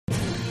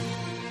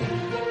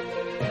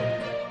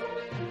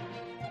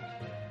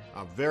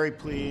Very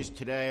pleased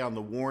today on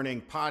the Warning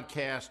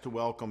podcast to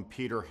welcome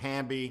Peter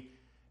Hamby.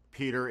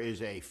 Peter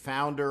is a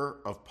founder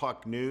of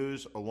Puck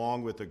News,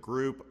 along with a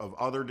group of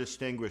other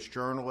distinguished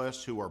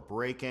journalists who are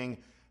breaking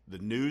the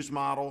news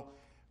model.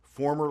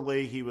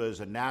 Formerly, he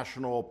was a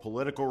national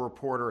political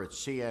reporter at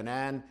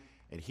CNN,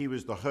 and he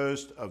was the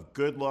host of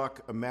Good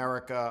Luck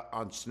America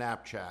on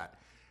Snapchat.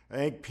 I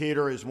think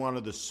Peter is one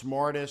of the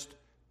smartest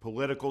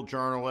political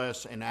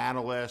journalists and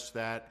analysts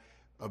that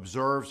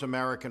observes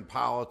American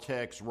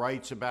politics,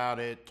 writes about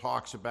it,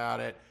 talks about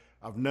it.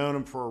 I've known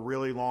him for a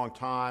really long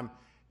time,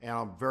 and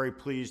I'm very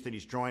pleased that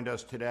he's joined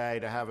us today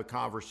to have a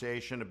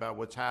conversation about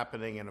what's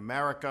happening in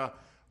America,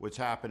 what's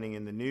happening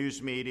in the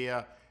news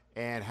media,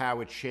 and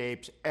how it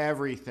shapes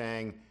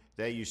everything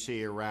that you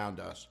see around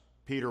us.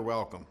 Peter,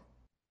 welcome.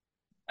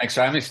 Thanks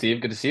for having me,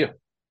 Steve. Good to see you.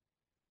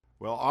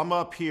 Well, I'm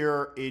up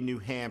here in New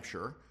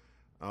Hampshire.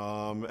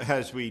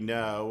 As we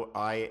know,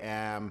 I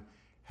am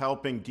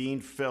helping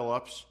Dean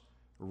Phillips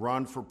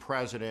run for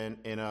president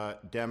in a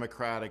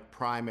Democratic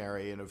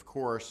primary. And of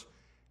course,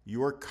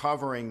 you're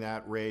covering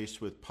that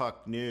race with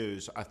Puck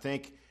News. I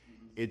think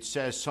it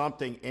says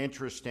something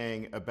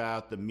interesting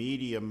about the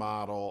media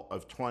model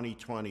of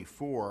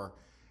 2024,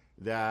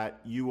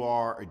 that you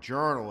are a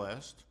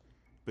journalist,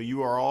 but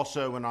you are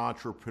also an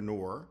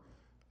entrepreneur.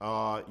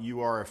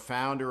 You are a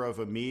founder of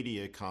a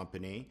media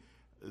company.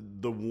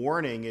 The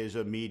Warning is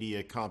a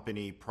media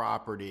company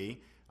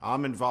property.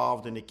 I'm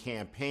involved in a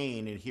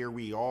campaign, and here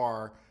we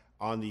are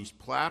on these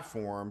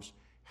platforms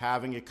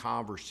having a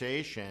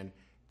conversation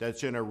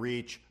that's going to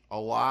reach a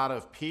lot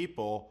of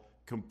people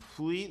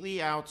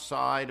completely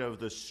outside of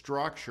the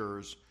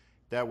structures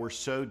that were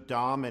so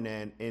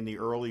dominant in the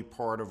early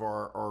part of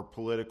our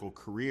political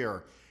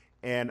career.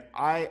 And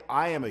I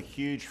am a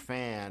huge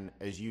fan,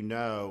 as you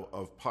know,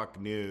 of Puck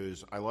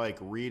News. I like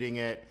reading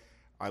it.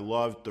 I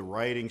love the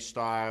writing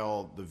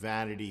style, the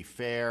Vanity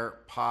Fair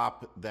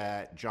pop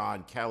that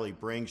John Kelly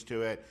brings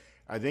to it.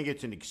 I think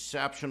it's an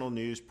exceptional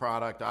news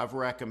product. I've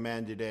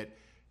recommended it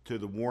to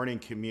the Warning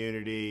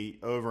community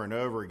over and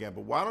over again.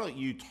 But why don't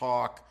you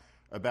talk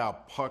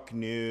about Puck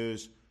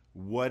News,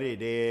 what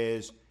it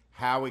is,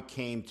 how it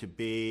came to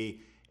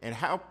be, and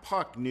how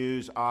Puck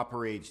News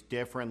operates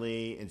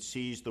differently and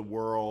sees the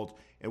world,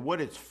 and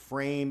what its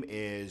frame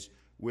is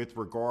with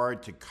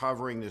regard to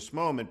covering this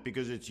moment,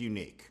 because it's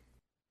unique.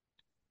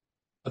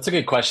 That's a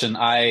good question.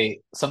 I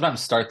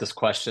sometimes start this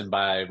question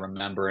by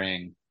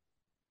remembering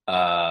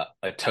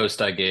a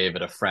toast I gave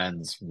at a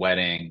friend's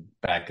wedding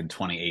back in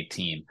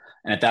 2018.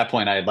 And at that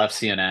point, I had left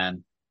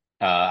CNN.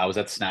 I was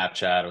at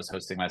Snapchat. I was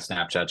hosting my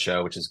Snapchat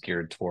show, which is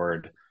geared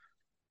toward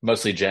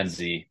mostly Gen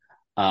Z.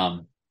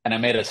 And I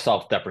made a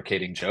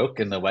self-deprecating joke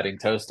in the wedding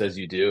toast, as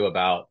you do,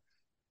 about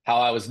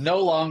how I was no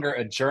longer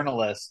a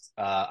journalist.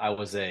 I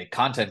was a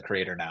content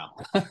creator now,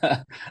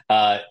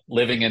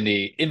 living in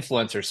the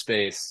influencer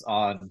space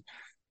on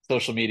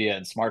social media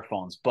and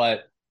smartphones.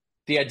 But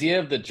the idea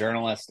of the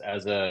journalist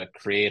as a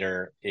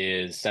creator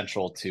is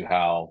central to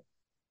how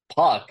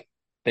Puck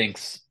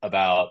thinks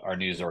about our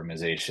news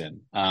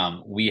organization.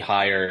 We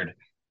hired,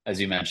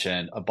 as you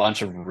mentioned, a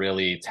bunch of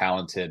really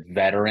talented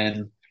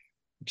veteran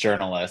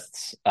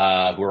journalists who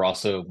are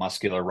also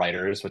muscular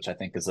writers, which I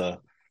think is a,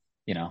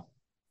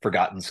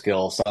 forgotten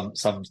skill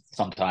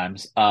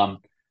sometimes.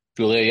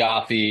 Julia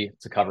Yaffe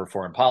to cover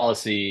foreign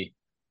policy,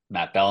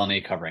 Matt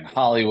Bellany covering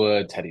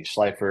Hollywood, Teddy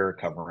Schleifer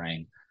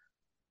covering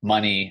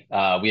money.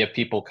 We have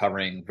people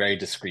covering very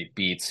discrete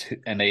beats,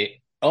 and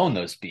they own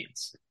those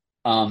beats.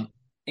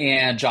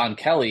 And John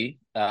Kelly,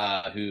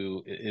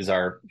 who is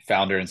our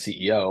founder and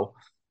CEO,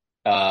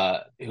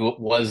 who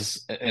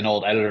was an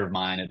old editor of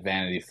mine at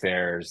Vanity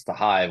Fair's The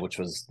Hive, which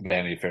was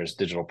Vanity Fair's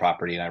digital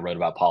property, and I wrote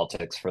about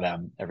politics for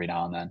them every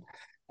now and then.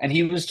 And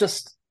he was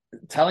just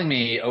telling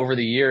me over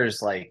the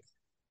years, like,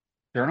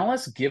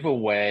 journalists give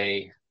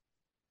away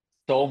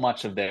so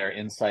much of their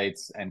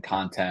insights and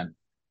content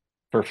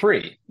for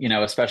free,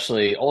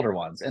 especially older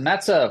ones. And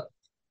that's a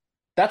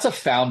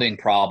founding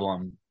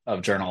problem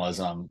of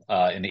journalism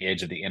in the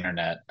age of the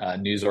internet.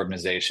 News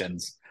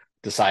organizations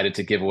decided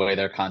to give away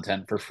their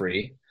content for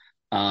free.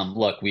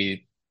 Look,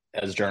 we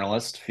as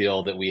journalists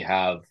feel that we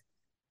have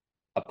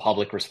a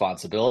public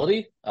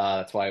responsibility.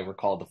 That's why we're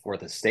called the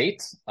Fourth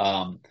Estate.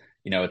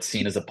 It's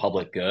seen as a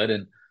public good.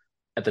 And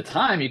at the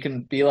time, you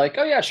can be like,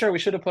 oh, yeah, sure, we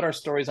should have put our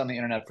stories on the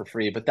internet for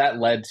free. But that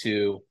led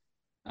to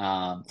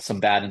some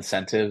bad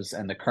incentives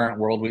and the current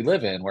world we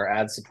live in, where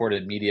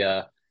ad-supported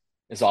media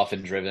is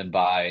often driven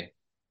by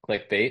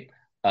clickbait.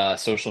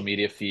 Social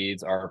media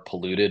feeds are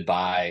polluted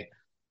by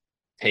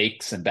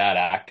takes and bad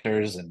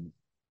actors, and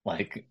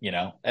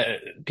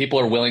people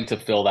are willing to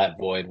fill that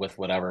void with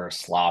whatever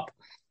slop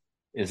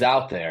is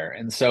out there.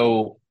 And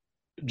so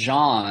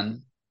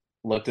John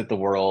looked at the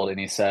world and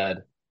he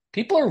said,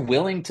 people are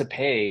willing to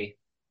pay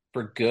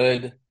for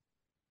good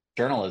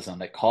journalism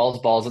that calls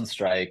balls and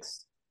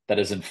strikes, that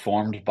is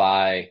informed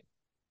by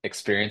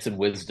experience and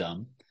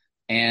wisdom.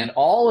 And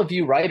all of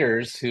you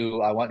writers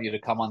who I want you to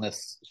come on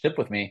this ship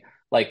with me,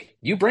 like,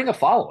 you bring a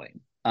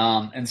following.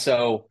 And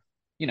so,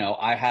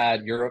 I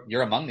had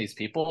you're among these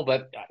people,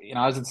 but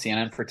I was at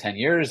CNN for 10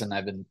 years and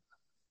I've been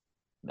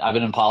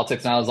in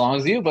politics now as long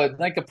as you, but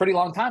like a pretty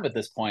long time at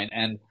this point,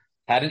 and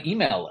had an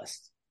email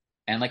list.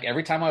 And like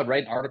every time I would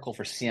write an article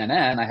for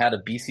CNN, I had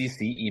a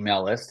BCC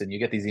email list, and you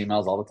get these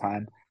emails all the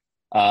time,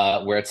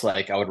 where it's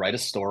like I would write a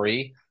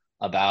story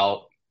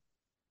about,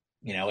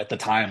 at the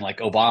time, like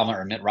Obama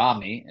or Mitt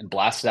Romney, and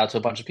blast it out to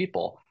a bunch of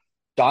people.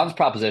 Don's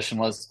proposition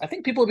was, I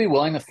think people would be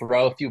willing to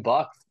throw a few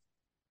bucks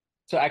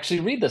to actually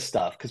read this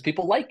stuff because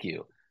people like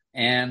you.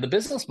 And the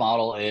business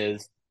model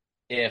is,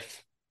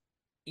 if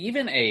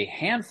even a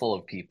handful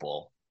of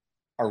people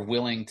are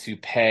willing to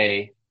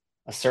pay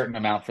a certain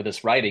amount for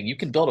this writing, you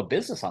can build a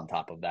business on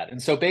top of that.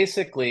 And so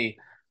basically,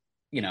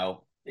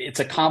 it's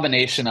a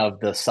combination of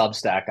the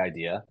Substack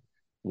idea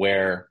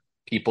where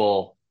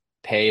people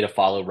pay to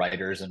follow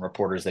writers and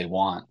reporters they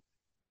want,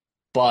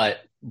 but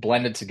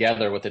blended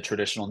together with a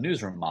traditional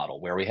newsroom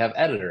model where we have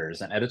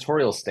editors and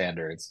editorial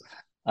standards.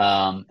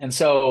 And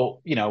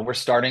so, we're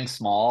starting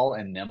small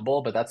and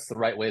nimble, but that's the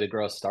right way to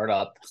grow a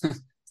startup,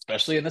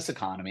 especially in this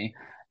economy.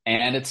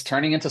 And it's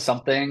turning into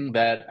something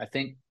that I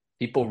think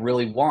people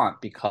really want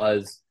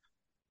because,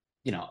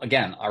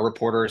 again, our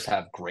reporters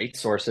have great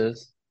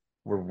sources.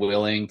 We're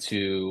willing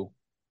to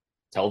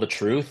tell the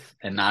truth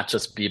and not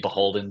just be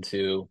beholden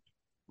to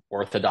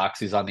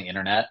orthodoxies on the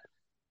internet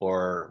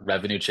or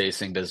revenue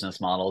chasing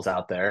business models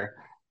out there.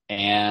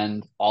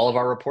 And all of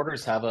our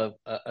reporters have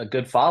a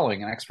good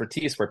following and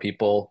expertise where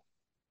people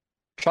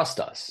trust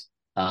us.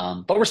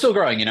 But we're still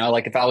growing,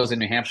 like if I was in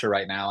New Hampshire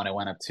right now and I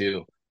went up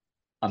to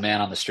a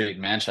man on the street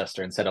in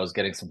Manchester and said I was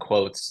getting some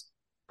quotes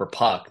for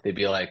Puck, they'd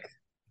be like,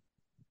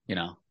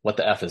 what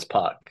the F is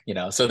Puck?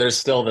 So there's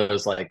still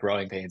those like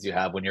growing pains you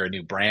have when you're a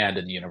new brand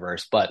in the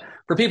universe. But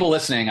for people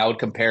listening, I would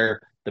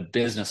compare the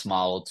business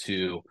model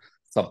to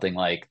something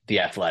like The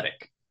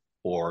Athletic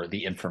or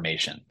The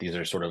Information. These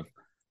are sort of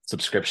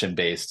subscription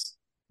based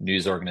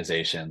news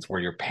organizations where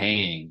you're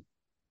paying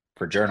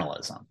for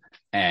journalism,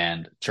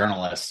 and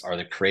journalists are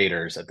the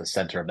creators at the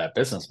center of that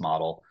business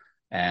model.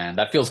 And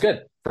that feels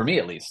good for me,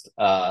 at least.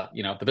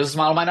 The business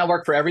model might not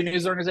work for every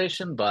news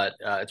organization, but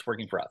it's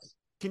working for us.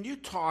 Can you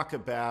talk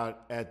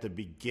about at the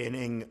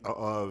beginning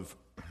of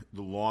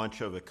the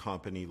launch of a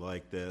company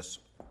like this?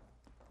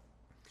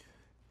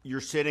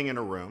 You're sitting in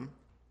a room,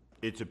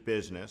 it's a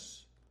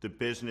business, the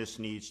business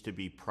needs to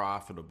be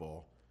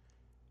profitable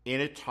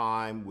in a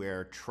time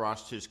where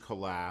trust has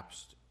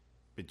collapsed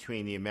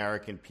between the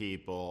American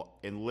people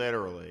and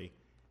literally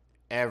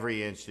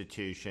every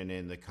institution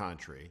in the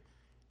country.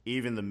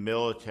 Even the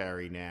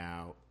military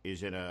now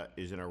is in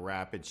a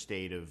rapid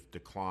state of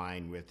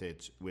decline with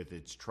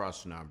its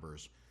trust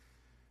numbers.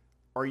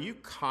 Are you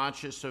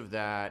conscious of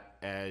that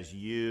as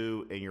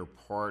you and your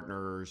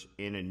partners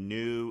in a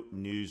new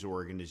news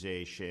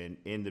organization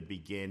in the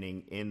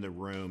beginning in the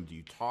room? Do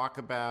you talk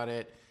about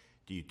it?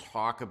 Do you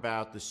talk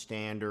about the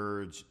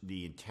standards,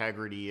 the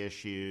integrity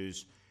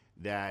issues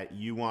that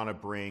you want to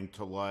bring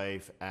to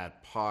life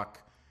at Puck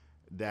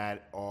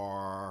that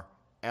are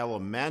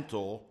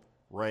elemental,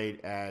 right,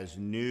 as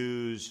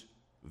news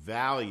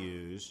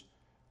values,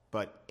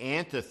 but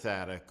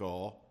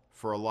antithetical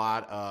for a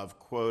lot of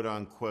quote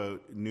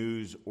unquote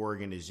news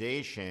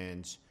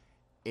organizations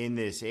in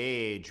this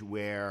age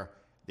where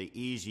the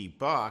easy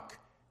buck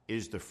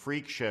is the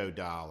freak show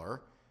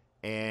dollar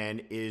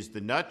and is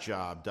the nut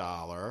job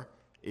dollar,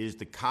 is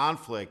the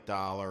conflict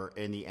dollar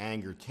and the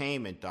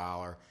angertainment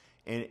dollar.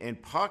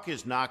 And Puck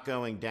is not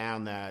going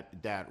down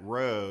that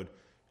road.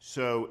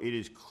 So it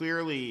is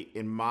clearly,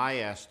 in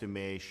my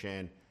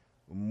estimation,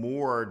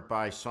 moored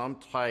by some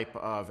type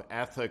of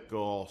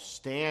ethical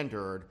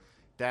standard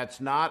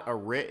that's not a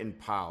written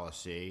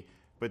policy,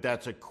 but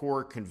that's a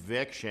core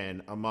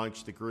conviction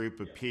amongst the group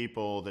of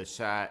people that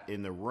sat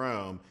in the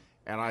room.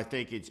 And I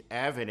think it's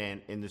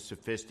evident in the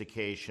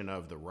sophistication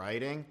of the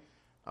writing,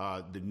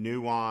 the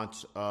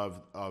nuance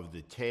of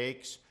the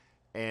takes,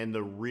 and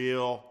the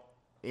real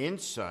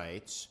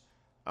insights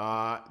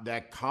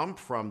that come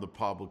from the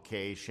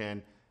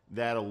publication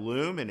that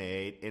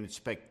illuminate in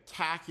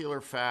spectacular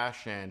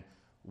fashion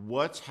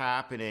what's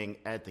happening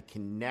at the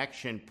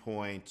connection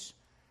points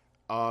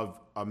of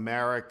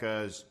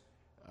America's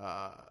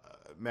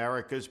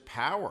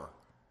power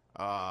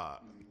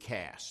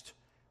cast,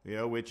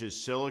 which is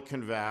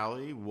Silicon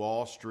Valley,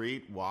 Wall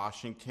Street,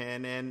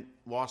 Washington, and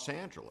Los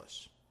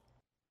Angeles.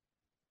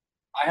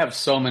 I have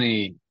so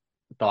many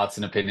thoughts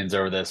and opinions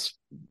over this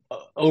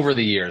over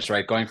the years,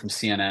 right? Going from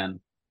CNN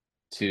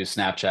to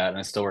Snapchat, and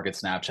I still work at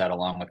Snapchat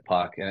along with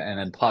Puck and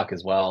then Puck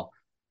as well.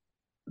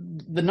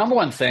 The number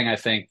one thing I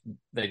think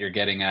that you're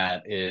getting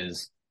at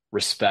is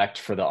respect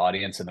for the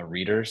audience and the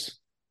readers,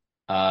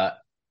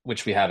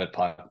 which we have at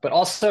Puck. But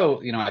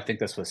also, I think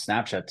this with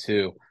Snapchat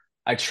too.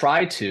 I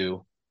try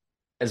to,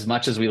 as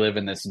much as we live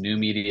in this new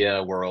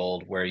media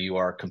world where you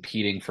are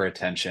competing for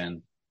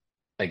attention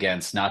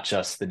against not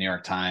just the New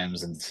York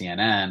Times and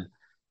CNN,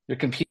 you're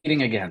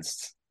competing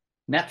against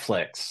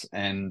Netflix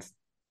and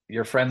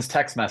your friends'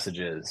 text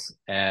messages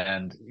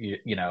and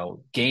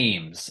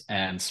games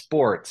and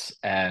sports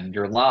and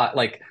your lot.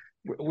 Like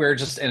we're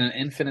just in an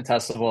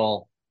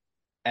infinitesimal,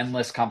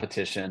 endless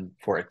competition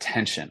for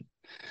attention.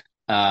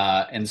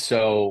 And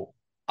so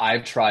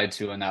I've tried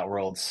to, in that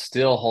world,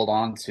 still hold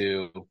on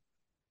to,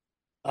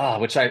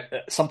 which I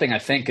something I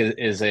think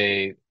is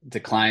a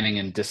declining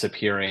and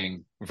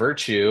disappearing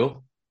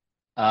virtue,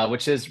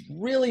 which is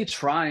really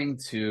trying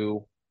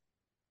to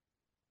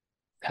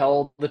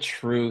tell the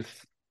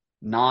truth,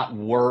 not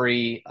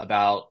worry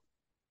about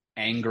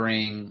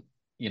angering,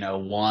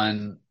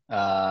 one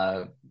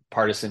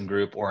partisan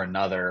group or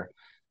another,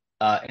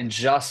 and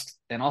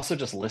also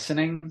just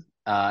listening,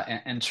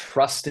 and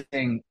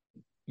trusting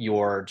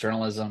your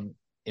journalism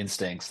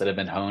instincts that have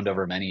been honed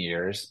over many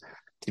years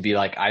to be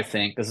like, I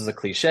think this is a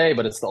cliche,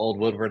 but it's the old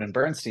Woodward and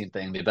Bernstein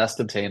thing, the best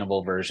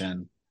obtainable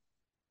version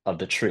of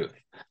the truth.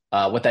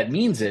 What that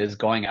means is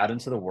going out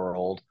into the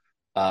world,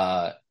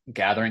 uh,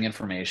 gathering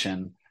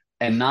information,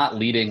 and not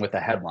leading with a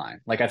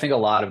headline. Like I think a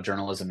lot of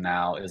journalism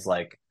now is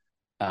like,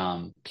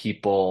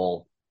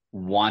 people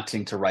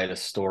wanting to write a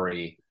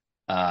story,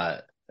 uh,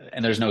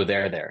 and there's no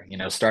there.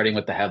 Starting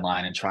with the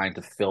headline and trying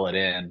to fill it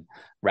in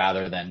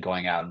rather than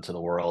going out into the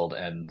world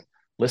and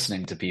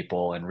listening to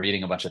people and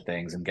reading a bunch of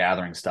things and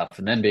gathering stuff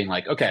and then being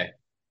like, okay,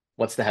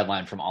 what's the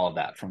headline from all of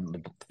that from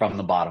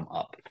the bottom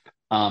up?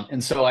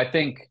 And so I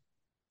think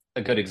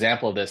a good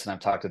example of this, and I've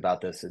talked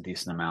about this a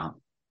decent amount,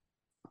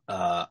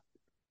 uh,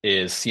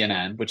 is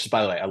CNN, which is,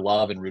 by the way, I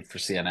love and root for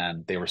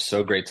CNN. They were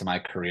so great to my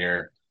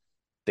career.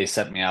 They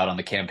sent me out on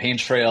the campaign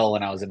trail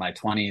when I was in my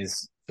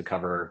 20s to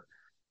cover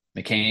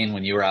McCain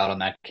when you were out on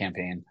that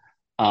campaign.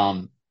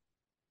 Um,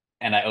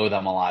 and I owe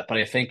them a lot. But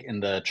I think in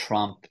the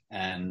Trump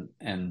and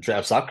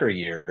Jeff Zucker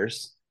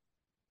years,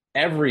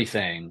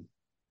 everything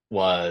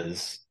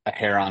was a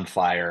hair on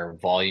fire,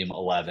 volume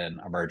 11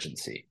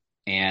 emergency.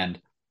 And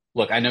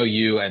look, I know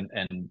you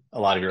and a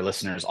lot of your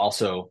listeners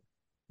also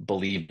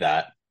believe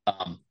that.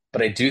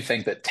 But I do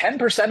think that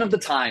 10% of the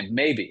time,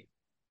 maybe,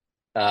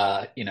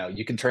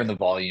 you can turn the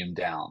volume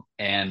down.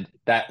 And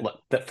that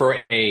for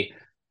a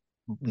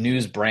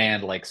news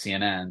brand like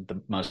CNN,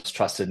 the most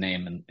trusted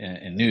name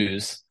in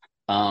news,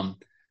 um,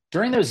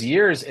 during those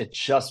years, it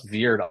just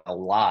veered a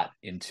lot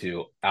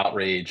into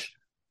outrage,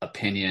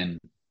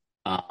 opinion,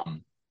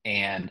 um,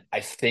 and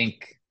I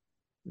think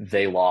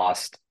they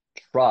lost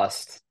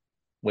trust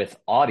with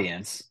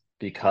audience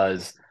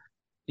because,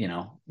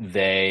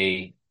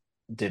 they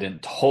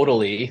didn't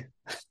totally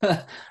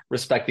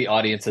respect the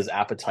audience's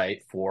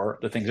appetite for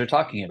the things they're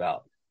talking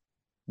about.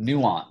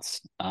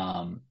 Nuance,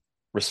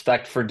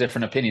 respect for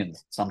different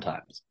opinions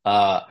sometimes.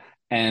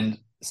 And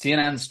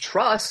CNN's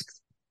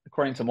trust,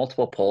 according to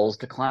multiple polls,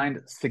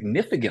 declined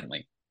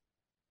significantly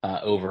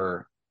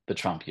over the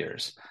Trump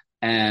years.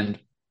 And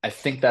I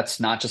think that's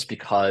not just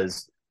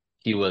because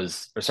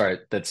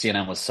that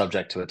CNN was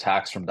subject to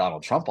attacks from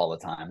Donald Trump all the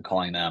time,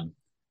 calling them,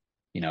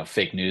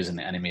 fake news and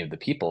the enemy of the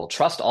people.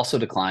 Trust also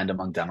declined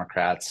among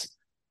Democrats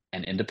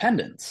and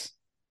independents.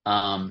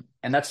 And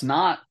that's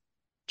not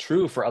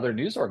true for other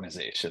news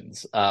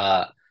organizations.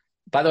 By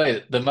the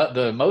way,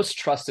 the most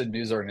trusted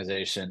news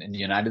organization in the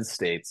United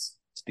States,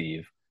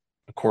 Steve,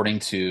 according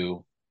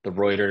to the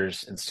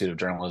Reuters Institute of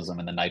Journalism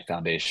and the Knight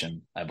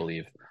Foundation, I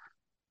believe,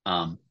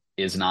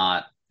 is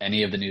not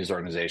any of the news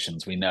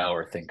organizations we know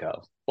or think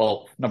of.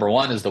 Well, number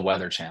one is the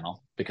Weather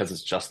Channel because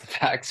it's just the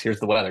facts.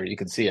 Here's the weather. You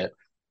can see it.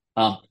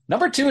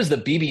 Number two is the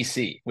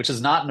BBC, which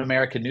is not an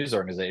American news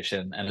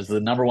organization and is the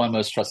number one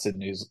most trusted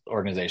news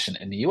organization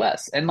in the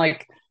US. And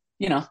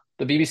the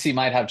BBC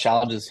might have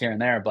challenges here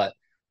and there, but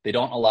they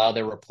don't allow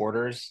their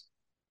reporters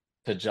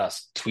to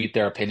just tweet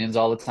their opinions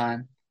all the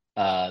time.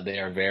 They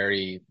are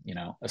very,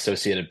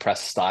 Associated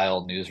Press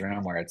style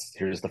newsroom where it's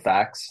here's the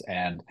facts,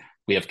 and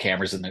we have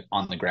cameras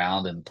on the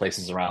ground and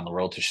places around the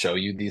world to show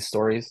you these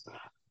stories.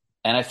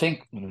 And I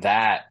think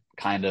that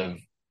kind of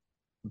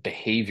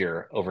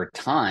behavior over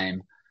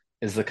time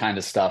is the kind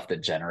of stuff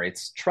that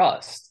generates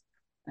trust.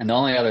 And the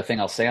only other thing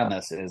I'll say on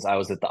this is I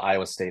was at the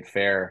Iowa State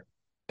Fair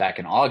back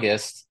in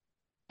August,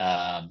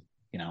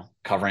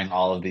 covering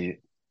all of the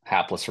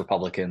hapless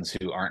Republicans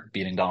who aren't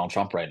beating Donald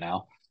Trump right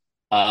now.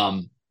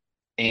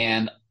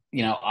 And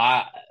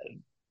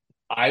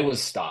I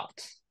was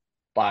stopped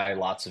by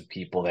lots of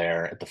people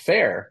there at the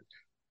fair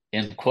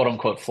in quote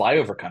unquote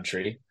flyover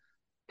country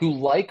who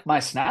like my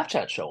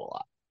Snapchat show a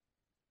lot.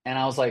 And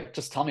I was like,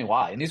 just tell me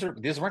why. And these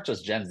weren't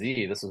just Gen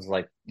Z. This was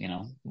like,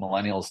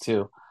 millennials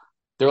too.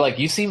 They're like,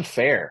 you seem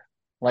fair.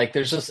 Like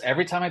there's just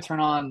every time I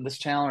turn on this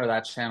channel or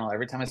that channel,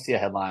 every time I see a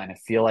headline, I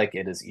feel like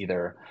it is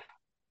either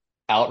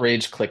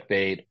outrage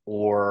clickbait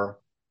or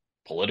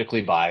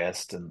politically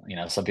biased. And,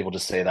 some people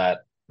just say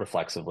that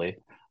reflexively.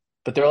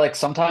 But they're like,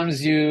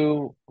 sometimes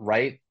you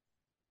write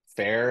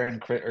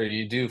or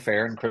you do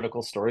fair and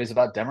critical stories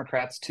about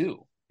Democrats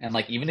too. And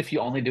like, even if you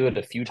only do it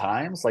a few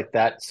times, like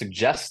that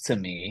suggests to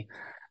me,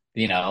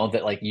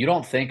 that like, you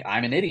don't think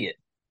I'm an idiot,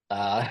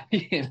 and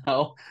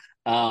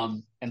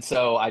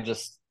so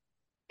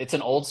it's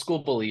an old school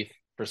belief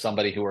for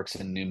somebody who works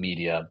in new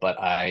media, but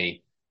I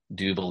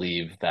do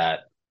believe that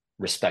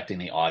respecting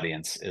the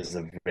audience is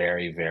a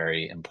very,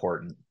 very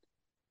important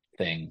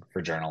thing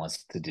for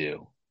journalists to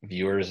do.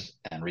 viewers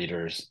and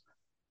readers,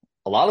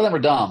 a lot of them are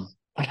dumb,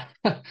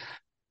 but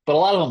a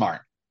lot of them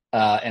aren't.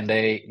 And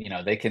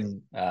they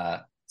can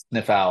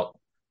sniff out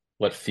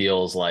what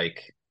feels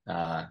like,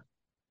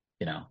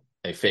 you know,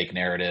 a fake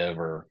narrative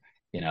or,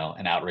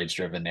 an outrage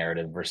driven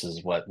narrative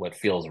versus what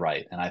feels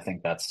right. And I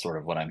think that's sort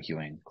of what I'm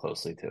hewing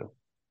closely to.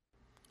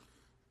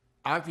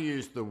 I've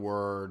used the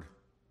word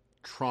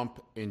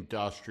Trump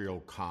industrial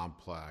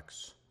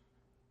complex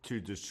to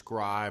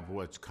describe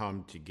what's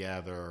come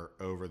together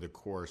over the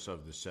course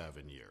of the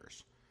 7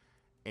 years.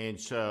 And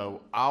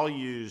so I'll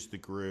use the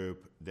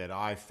group that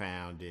I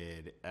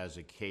founded as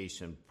a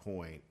case in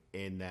point,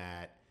 in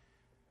that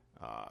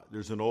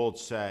there's an old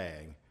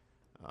saying,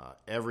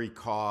 every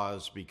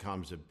cause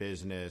becomes a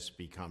business,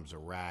 becomes a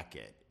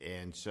racket.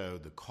 And so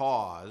the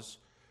cause,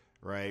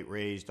 right,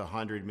 raised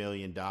 $100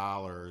 million,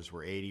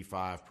 where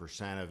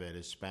 85% of it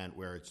is spent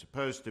where it's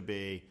supposed to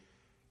be.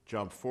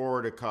 Jump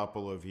forward a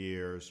couple of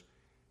years,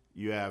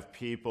 you have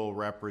people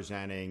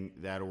representing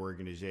that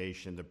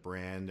organization, the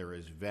brand. They're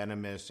as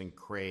venomous and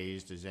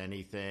crazed as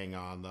anything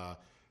on the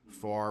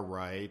far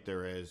right.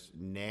 They're as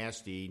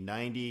nasty.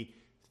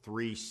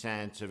 93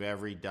 cents of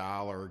every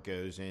dollar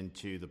goes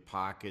into the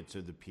pockets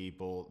of the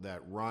people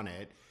that run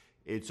it.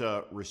 It's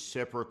a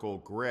reciprocal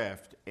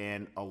grift,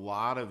 and a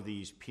lot of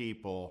these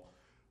people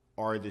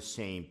are the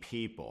same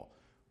people.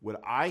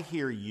 What I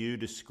hear you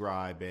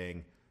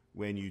describing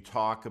when you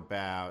talk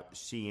about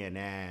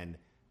CNN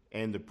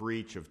and the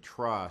breach of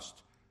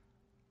trust,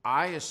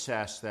 I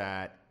assess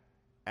that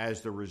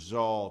as the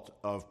result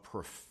of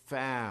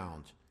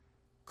profound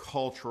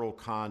cultural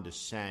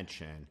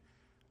condescension,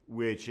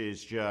 which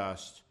is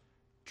just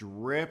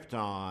dripped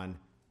on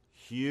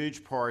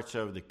huge parts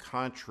of the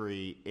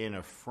country in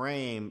a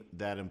frame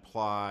that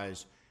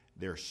implies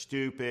they're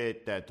stupid,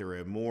 that they're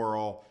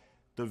immoral.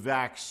 The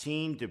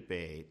vaccine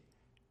debate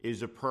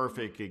is a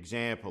perfect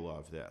example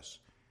of this.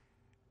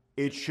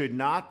 It should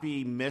not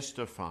be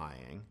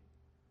mystifying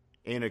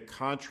in a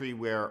country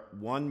where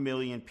 1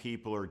 million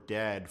people are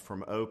dead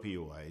from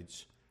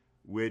opioids,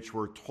 which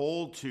were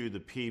told to the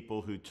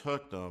people who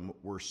took them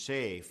were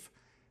safe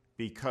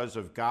because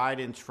of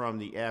guidance from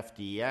the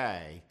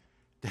FDA,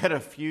 that a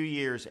few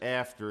years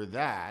after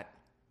that,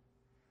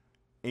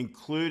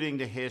 including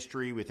the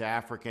history with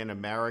African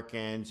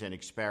Americans and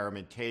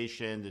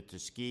experimentation, the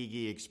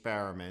Tuskegee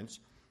experiments,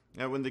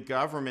 that when the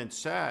government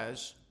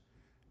says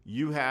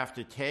you have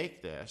to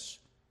take this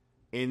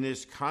in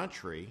this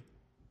country,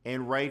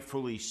 and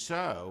rightfully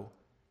so,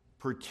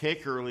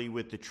 particularly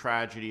with the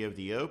tragedy of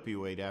the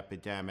opioid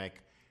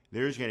epidemic,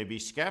 there's going to be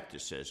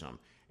skepticism.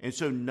 And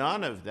so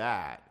none of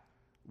that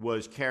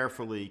was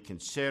carefully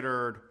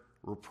considered,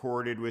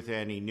 reported with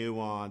any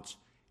nuance.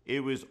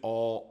 It was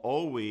all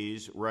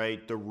always,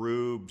 right, the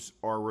rubes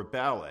are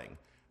rebelling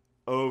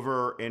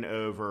over and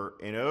over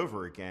and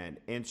over again.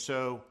 And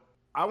so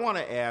I want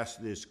to ask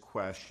this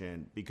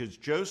question because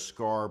Joe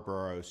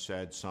Scarborough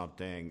said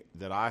something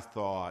that I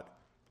thought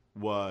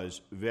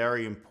was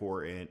very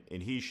important,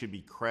 and he should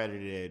be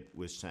credited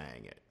with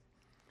saying it.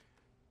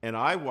 And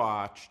I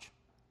watched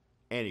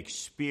and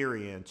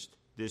experienced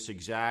this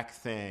exact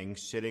thing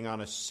sitting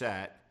on a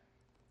set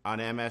on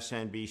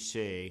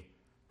MSNBC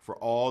for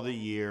all the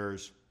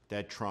years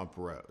that Trump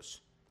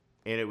rose.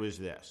 And it was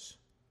this.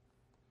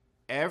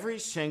 Every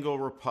single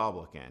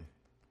Republican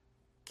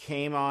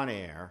came on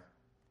air.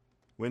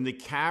 When the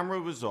camera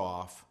was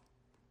off,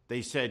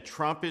 they said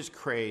Trump is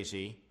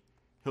crazy.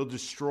 He'll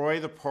destroy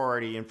the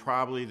party and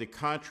probably the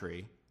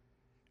country.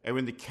 And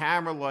when the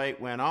camera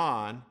light went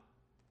on,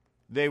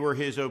 they were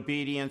his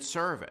obedient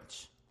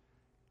servants.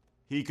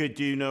 He could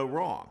do no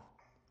wrong.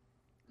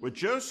 What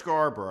Joe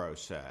Scarborough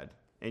said,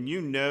 and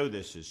you know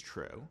this is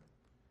true,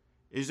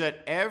 is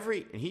that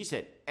every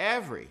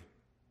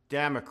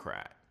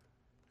Democrat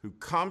who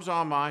comes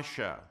on my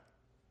show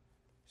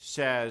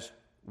says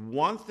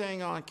one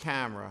thing on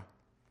camera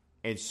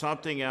and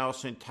something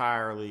else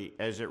entirely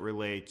as it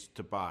relates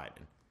to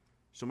Biden.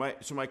 So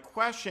my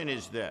question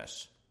is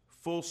this,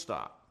 full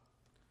stop.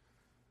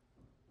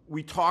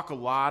 We talk a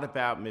lot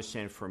about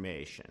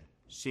misinformation.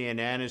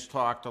 CNN has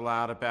talked a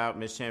lot about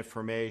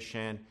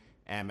misinformation.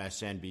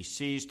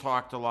 MSNBC's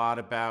talked a lot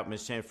about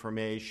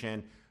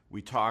misinformation.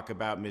 We talk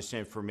about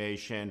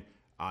misinformation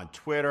on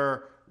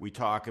Twitter. We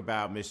talk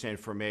about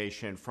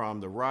misinformation from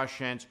the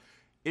Russians.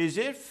 Is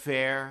it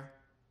fair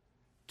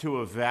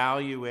to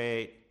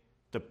evaluate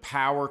the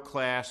power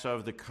class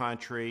of the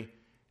country,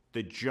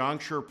 the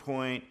juncture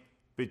point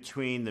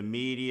between the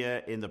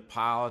media and the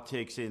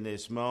politics in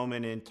this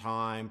moment in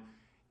time,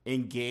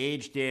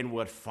 engaged in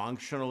what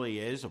functionally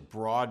is a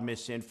broad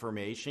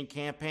misinformation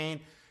campaign?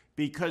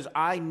 Because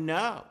I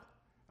know,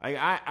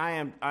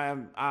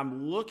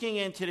 I'm looking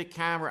into the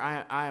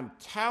camera. I am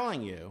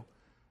telling you,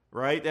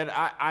 right, that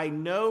I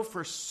know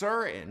for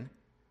certain,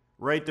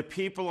 right, the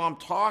people I'm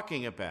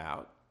talking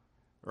about,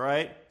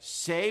 right,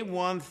 say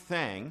one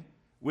thing,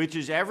 which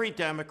is every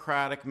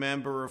Democratic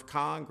member of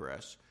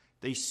Congress.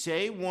 They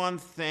say one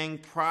thing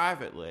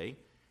privately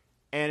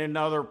and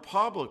another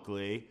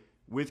publicly,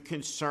 with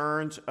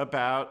concerns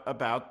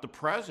about the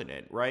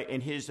president, right?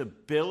 And his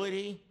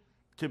ability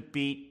to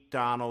beat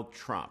Donald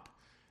Trump.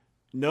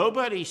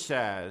 Nobody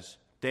says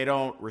they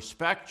don't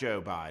respect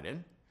Joe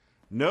Biden.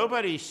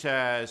 Nobody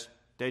says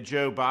that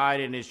Joe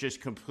Biden is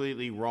just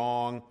completely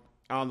wrong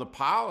on the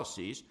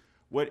policies.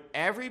 What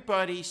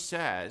everybody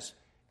says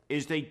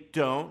is they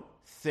don't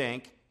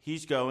think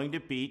he's going to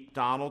beat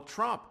Donald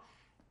Trump.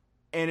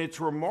 And it's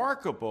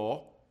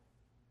remarkable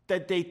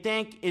that they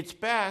think it's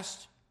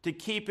best to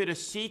keep it a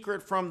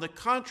secret from the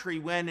country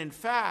when, in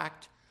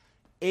fact,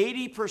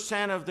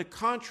 80% of the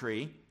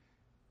country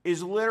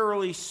is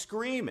literally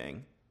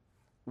screaming,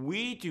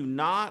 we do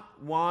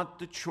not want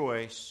the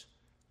choice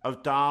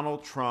of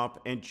Donald Trump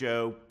and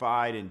Joe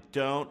Biden.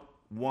 Don't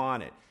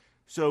want it.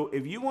 So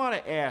if you want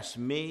to ask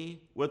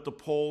me what the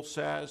poll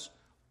says,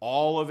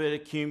 all of it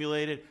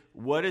accumulated,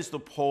 what does the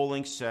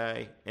polling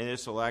say in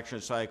this election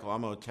cycle?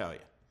 I'm going to tell you.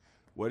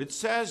 What it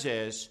says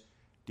is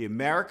the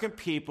American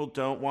people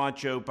don't want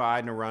Joe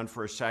Biden to run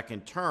for a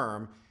second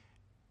term,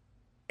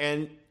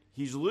 and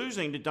he's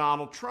losing to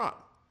Donald Trump,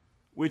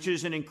 which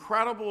is an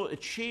incredible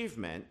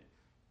achievement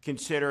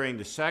considering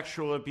the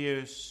sexual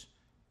abuse,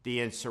 the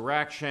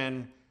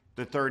insurrection,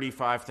 the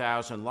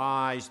 35,000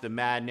 lies, the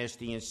madness,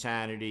 the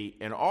insanity,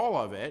 and all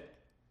of it.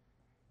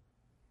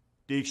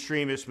 The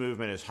extremist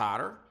movement is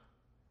hotter.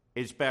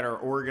 It's better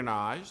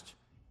organized.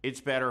 It's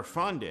better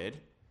funded.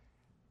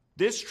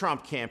 This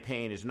Trump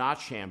campaign is not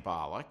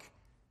shambolic.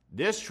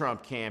 This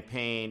Trump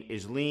campaign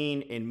is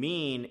lean and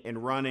mean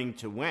and running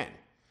to win.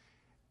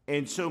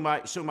 And so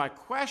my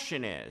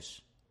question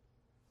is,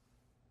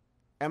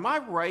 am I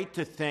right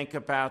to think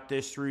about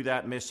this through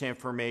that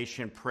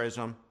misinformation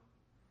prism?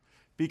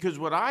 Because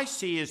what I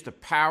see is the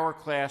power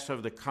class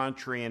of the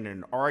country in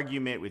an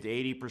argument with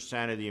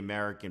 80% of the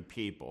American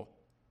people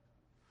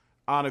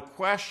on a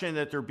question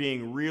that they're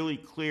being really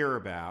clear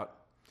about,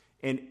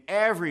 and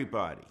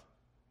everybody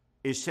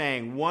is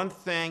saying one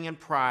thing in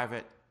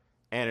private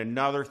and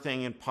another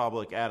thing in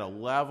public at a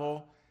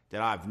level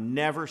that I've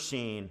never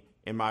seen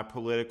in my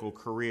political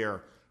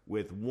career,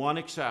 with one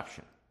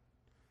exception,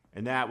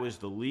 and that was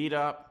the lead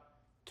up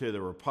to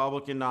the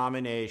Republican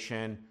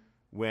nomination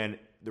when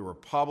the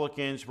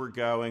Republicans were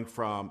going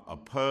from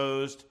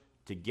opposed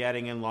to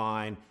getting in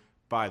line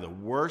by the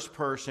worst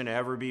person to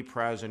ever be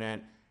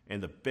president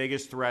and the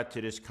biggest threat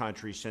to this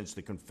country since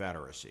the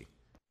Confederacy.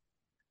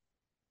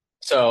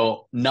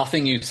 So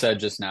nothing you said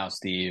just now,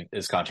 Steve,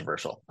 is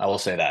controversial. I will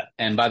say that.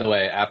 And by the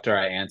way, after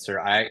I answer,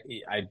 I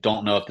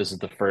don't know if this is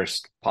the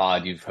first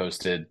pod you've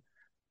hosted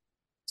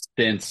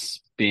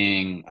since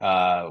being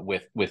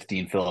with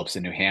Dean Phillips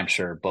in New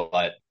Hampshire,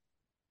 but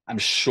I'm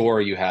sure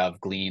you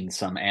have gleaned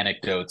some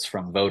anecdotes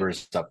from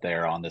voters up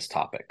there on this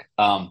topic.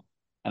 And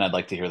I'd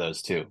like to hear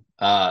those too.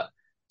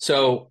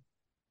 So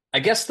I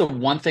guess the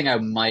one thing I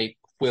might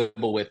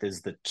quibble with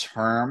is the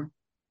term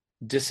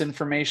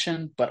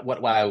disinformation, but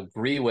what I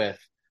agree with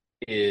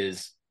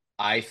is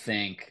I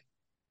think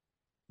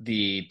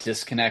the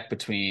disconnect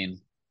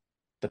between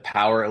the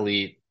power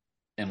elite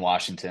in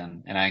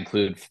Washington, and I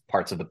include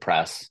parts of the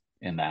press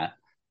in that,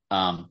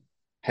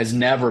 has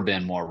never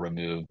been more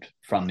removed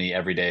from the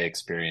everyday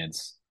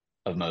experience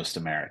of most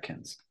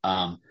Americans.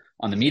 On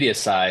the media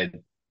side,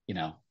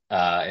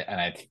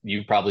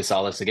 you probably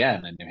saw this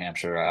again in New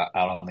Hampshire,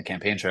 out on the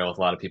campaign trail with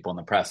a lot of people in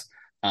the press.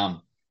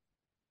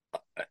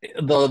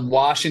 The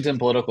Washington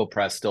political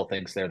press still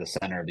thinks they're the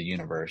center of the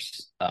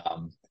universe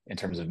in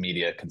terms of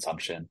media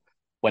consumption,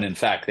 when in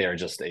fact they are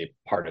just a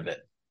part of it,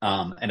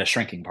 and a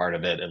shrinking part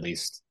of it, at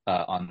least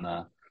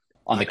on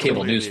the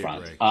cable news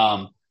front.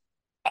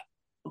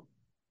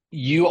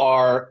 You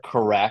are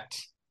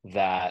correct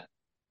that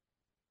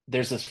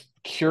there's this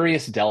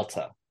curious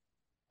delta,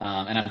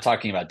 and I'm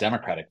talking about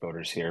Democratic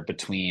voters here,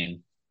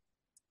 between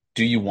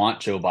do you want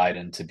Joe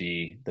Biden to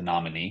be the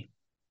nominee,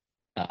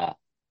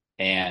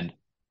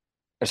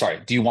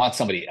 do you want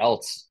somebody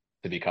else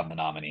to become the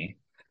nominee?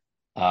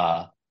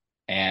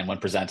 And when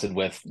presented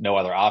with no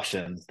other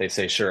options, they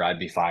say, sure, I'd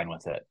be fine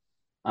with it.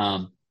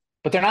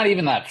 But they're not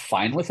even that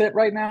fine with it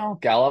right now.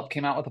 Gallup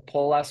came out with a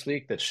poll last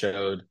week that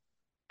showed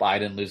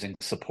Biden losing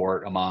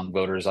support among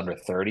voters under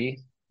 30,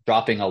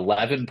 dropping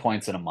 11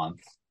 points in a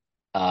month.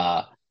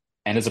 And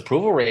his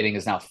approval rating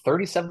is now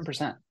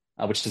 37%,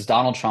 which is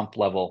Donald Trump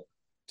level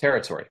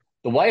territory.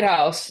 The White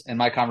House, in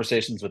my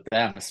conversations with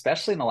them,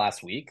 especially in the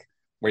last week,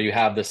 where you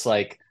have this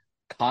like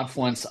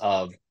confluence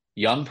of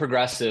young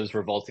progressives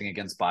revolting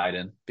against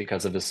Biden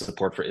because of his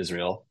support for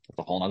Israel. That's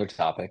a whole other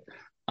topic.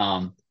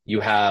 You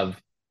have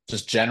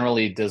just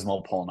generally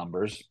dismal poll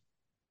numbers.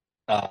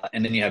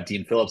 And then you have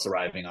Dean Phillips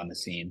arriving on the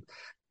scene.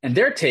 And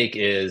their take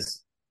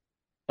is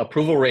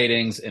approval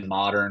ratings in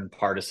modern,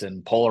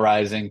 partisan,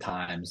 polarizing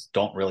times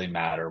don't really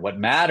matter. What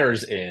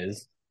matters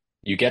is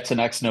you get to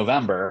next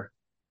November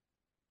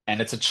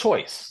and it's a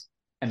choice.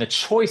 And the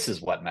choice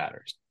is what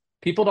matters.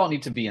 People don't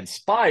need to be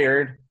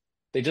inspired.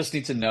 They just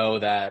need to know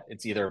that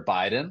it's either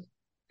Biden,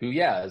 who,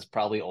 is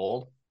probably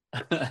old,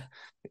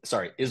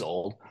 is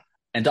old,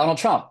 and Donald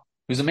Trump,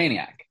 who's a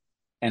maniac.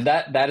 And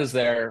that is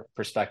their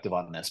perspective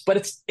on this.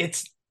 But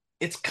it's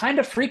it's kind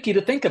of freaky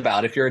to think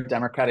about if you're a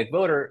Democratic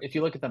voter, if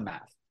you look at the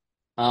math.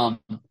 Um,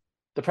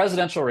 the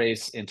presidential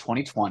race in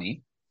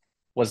 2020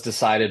 was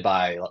decided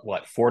by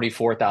what,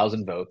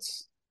 44,000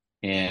 votes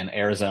in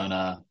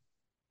Arizona,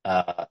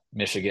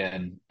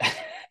 Michigan,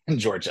 and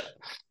Georgia.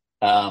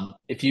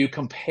 If you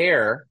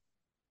compare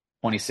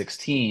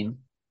 2016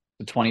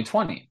 to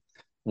 2020,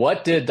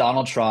 what did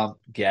Donald Trump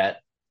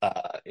get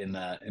and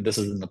this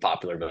is in the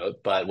popular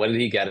vote, but what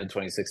did he get in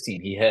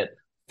 2016? He hit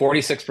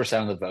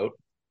 46% of the vote.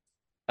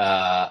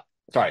 Uh,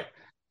 sorry,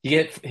 he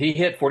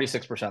hit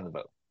 46% of the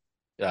vote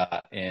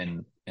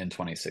in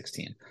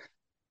 2016.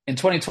 In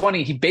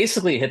 2020, he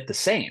basically hit the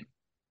same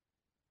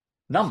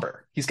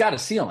number. He's got a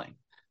ceiling.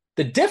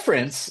 The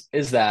difference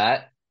is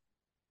that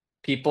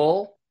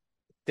people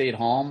stayed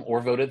home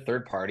or voted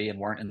third party and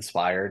weren't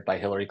inspired by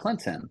Hillary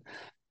Clinton.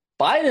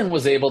 Biden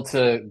was able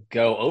to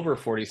go over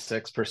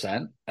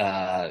 46%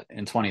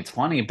 in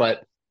 2020,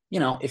 but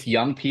if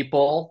young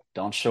people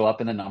don't show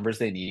up in the numbers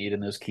they need in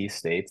those key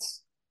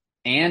states,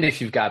 and if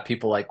you've got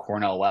people like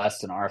Cornel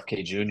West and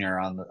RFK Jr.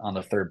 on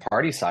the third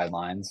party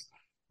sidelines,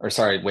 or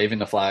sorry, waving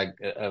the flag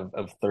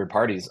of third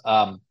parties,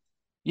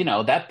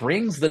 that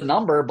brings the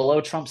number below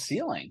Trump's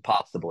ceiling,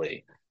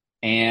 possibly.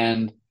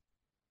 And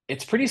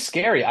it's pretty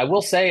scary. I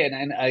will say,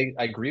 and I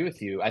agree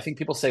with you. I think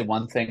people say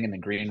one thing in the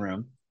green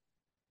room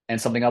and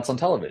something else on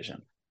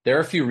television. There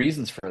are a few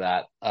reasons for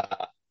that.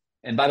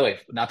 And by the way,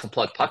 not to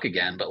plug Puck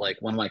again, but like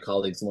one of my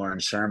colleagues, Lauren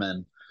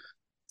Sherman,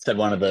 said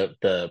one of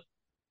the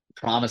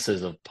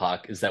promises of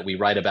Puck is that we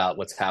write about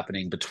what's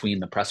happening between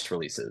the press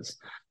releases.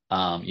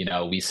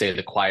 We say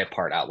the quiet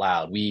part out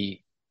loud.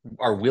 We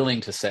are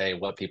willing to say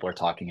what people are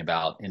talking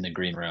about in the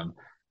green room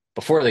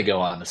before they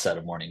go on the set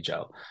of Morning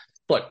Joe.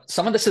 Look,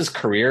 some of this is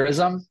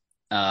careerism.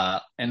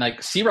 And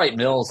like C. Wright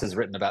Mills has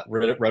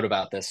wrote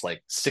about this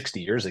like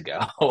 60 years ago.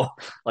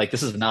 Like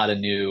this is not a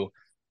new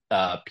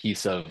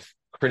piece of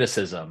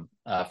criticism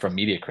from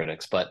media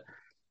critics. But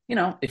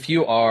if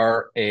you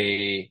are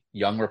a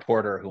young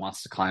reporter who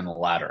wants to climb the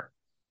ladder,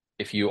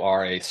 if you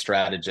are a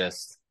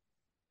strategist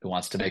who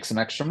wants to make some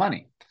extra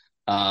money,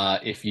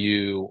 if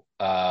you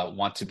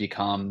want to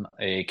become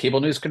a cable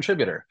news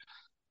contributor,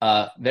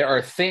 there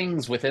are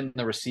things within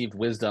the received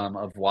wisdom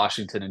of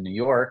Washington and New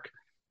York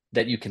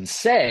that you can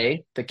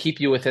say that keep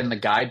you within the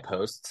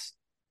guideposts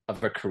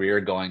of a career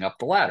going up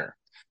the ladder.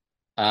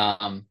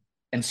 And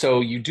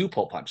so you do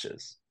pull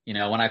punches.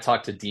 When I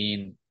talked to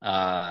Dean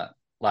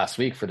last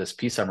week for this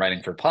piece I'm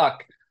writing for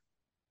Puck,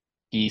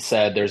 he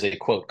said there's a,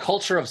 quote,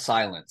 culture of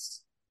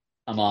silence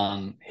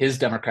among his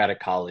Democratic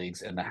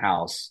colleagues in the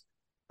House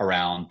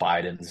around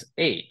Biden's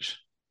age.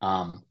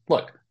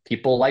 Look,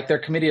 people like their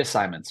committee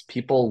assignments.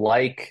 People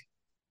like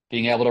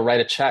being able to write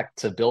a check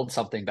to build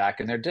something back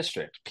in their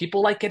district.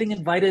 People like getting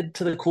invited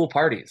to the cool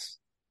parties.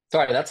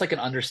 Sorry, that's like an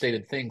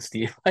understated thing,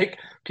 Steve. Like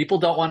people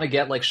don't want to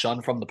get like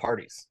shunned from the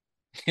parties,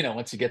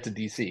 once you get to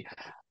DC,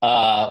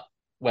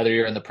 whether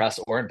you're in the press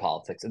or in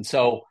politics. And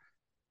so,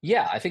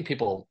 yeah, I think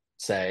people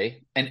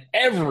say, and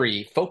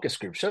every focus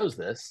group shows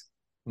this,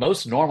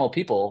 most normal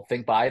people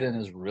think Biden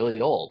is really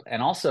old.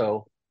 And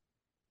also,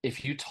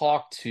 if you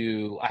talk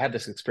to, I had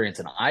this experience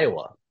in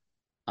Iowa,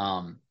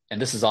 and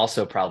this is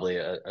also probably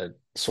a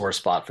sore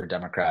spot for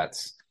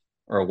Democrats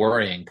or a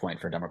worrying point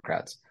for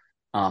Democrats.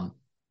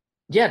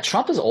 Yeah,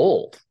 Trump is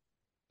old,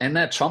 and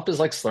that Trump is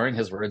like slurring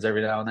his words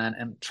every now and then.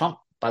 And Trump,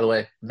 by the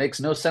way, makes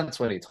no sense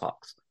when he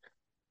talks.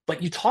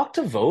 But you talk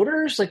to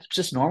voters, like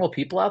just normal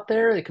people out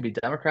there, they could be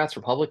Democrats,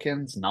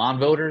 Republicans,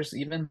 non-voters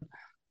even,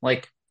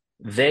 like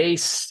they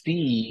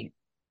see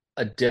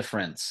a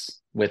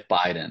difference with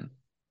Biden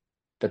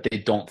that they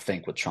don't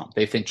think with Trump.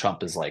 They think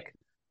Trump is like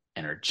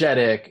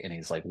energetic and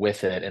he's like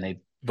with it, and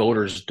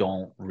voters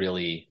don't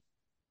really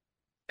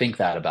think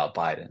that about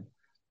Biden.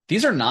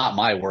 These are not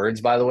my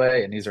words, by the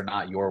way, and these are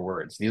not your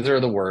words. These are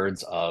the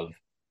words of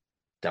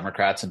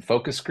Democrats and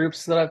focus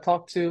groups that I've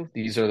talked to.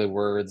 These are the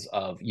words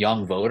of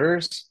young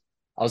voters.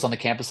 I was on the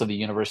campus of the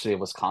University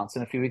of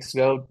Wisconsin a few weeks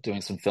ago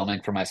doing some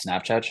filming for my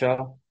Snapchat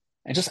show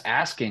and just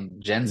asking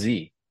Gen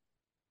Z,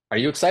 are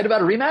you excited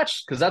about a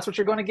rematch? Because that's what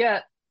you're going to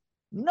get.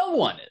 No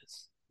one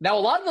is. Now, a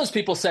lot of those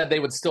people said they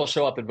would still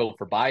show up and vote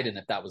for Biden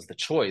if that was the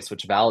choice,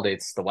 which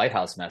validates the White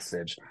House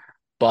message.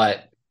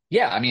 But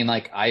yeah, I mean,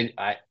 like I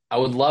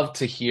would love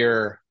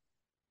to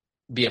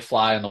be a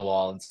fly on the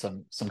wall in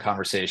some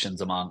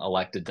conversations among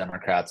elected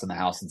Democrats in the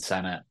House and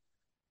Senate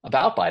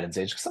about Biden's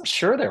age, because I'm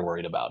sure they're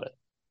worried about it.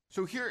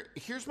 So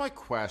here's my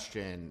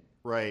question,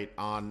 right,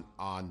 on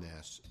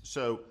this.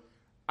 So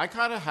I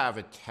kind of have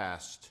a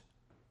test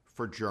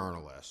for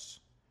journalists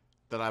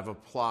that I've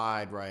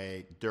applied,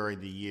 right,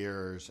 during the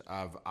years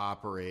I've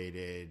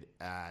operated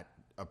at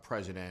a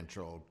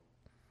presidential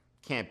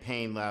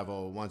campaign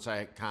level. Once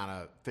I kind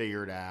of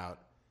figured out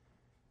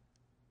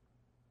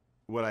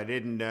what I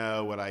didn't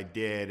know, what I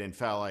did, and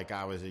felt like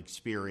I was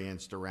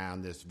experienced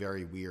around this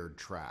very weird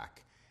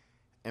track.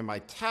 And my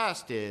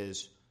test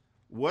is,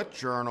 what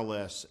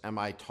journalists am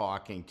I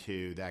talking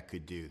to that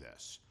could do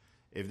this?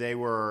 If they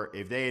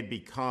had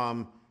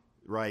become,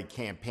 right,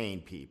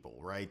 campaign people,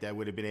 right, that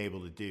would have been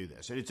able to do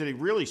this. And it's a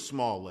really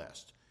small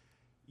list.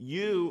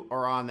 you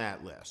are on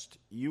that list.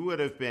 You would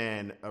have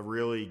been a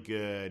really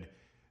good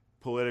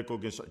political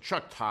consultant.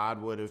 Chuck Todd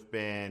would have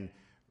been,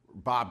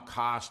 Bob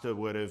Costa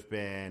would have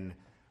been,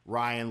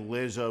 Ryan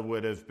Lizza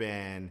would have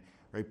been,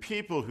 right?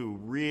 People who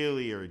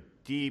really are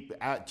deep.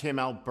 Tim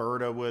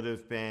Alberta would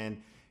have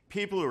been.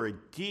 People who are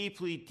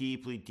deeply,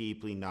 deeply,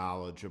 deeply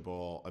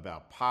knowledgeable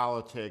about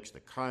politics, the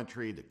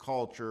country, the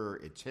culture,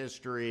 its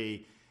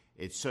history,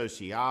 its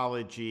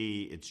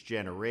sociology, its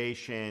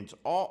generations,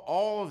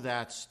 all of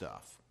that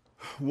stuff.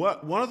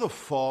 One of the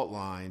fault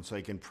lines,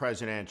 like in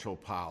presidential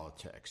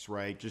politics,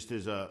 right, just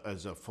as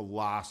a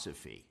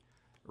philosophy,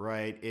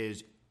 right,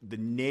 is the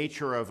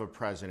nature of a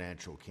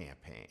presidential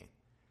campaign.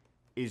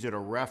 Is it a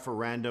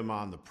referendum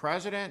on the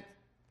president,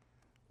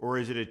 or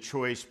is it a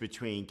choice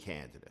between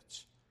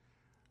candidates?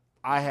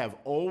 I have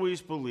always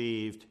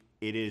believed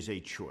it is a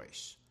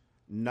choice,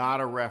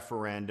 not a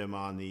referendum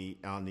on the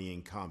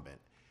incumbent.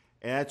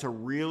 And that's a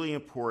really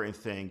important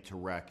thing to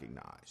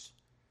recognize.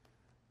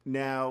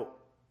 Now,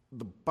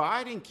 the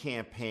Biden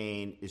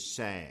campaign is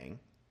saying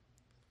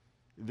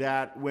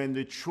that when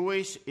the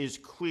choice is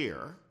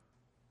clear,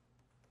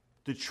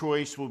 the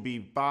choice will be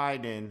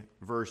Biden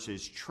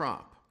versus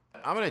Trump.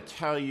 I'm going to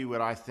tell you what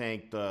I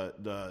think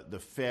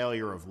the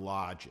failure of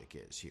logic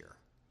is here.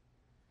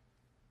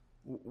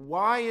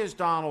 Why is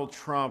Donald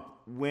Trump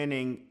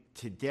winning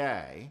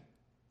today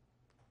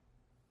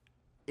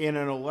in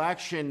an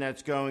election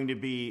that's going to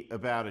be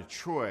about a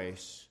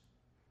choice?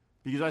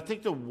 Because I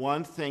think the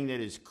one thing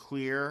that is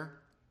clear,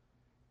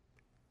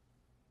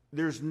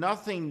 there's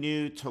nothing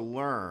new to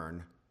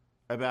learn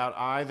about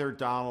either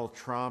Donald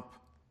Trump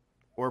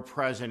or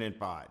President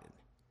Biden.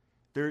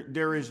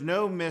 There is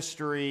no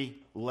mystery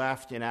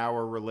left in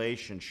our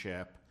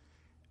relationship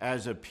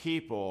as a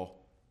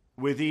people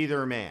with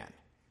either man.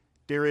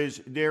 There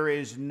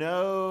is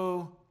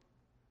no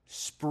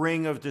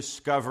spring of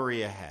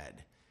discovery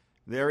ahead.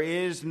 There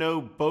is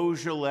no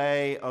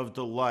Beaujolais of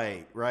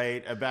delight,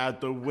 right,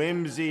 about the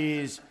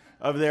whimsies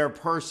of their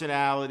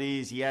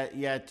personalities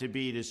yet to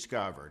be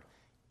discovered.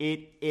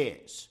 It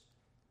is.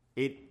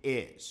 It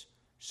is.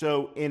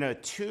 So in a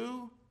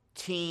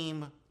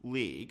two-team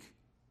league,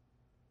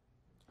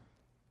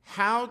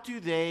 how do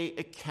they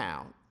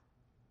account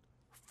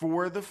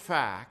for the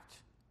fact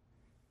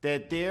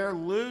that they're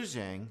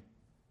losing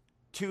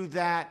to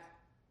that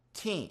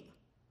team?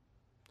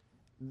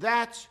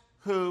 That's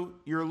who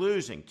you're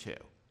losing to,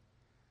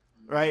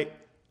 right?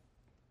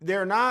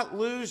 They're not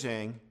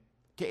losing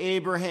to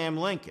Abraham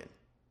Lincoln.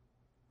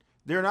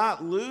 They're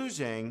not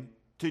losing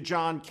to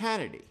John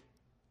Kennedy.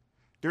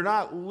 They're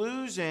not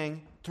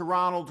losing to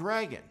Ronald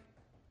Reagan.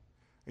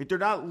 They're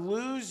not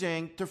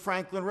losing to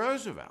Franklin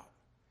Roosevelt.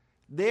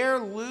 They're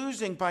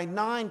losing by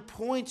 9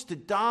 points to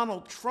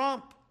Donald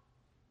Trump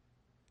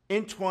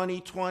in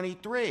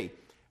 2023.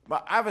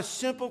 But I have a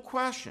simple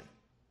question.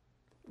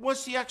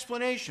 What's the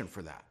explanation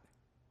for that?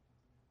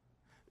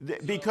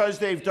 Because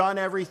they've done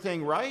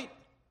everything right?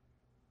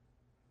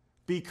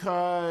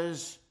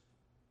 Because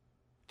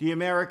the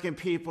American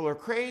people are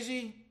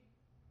crazy?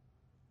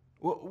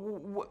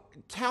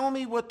 Tell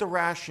me what the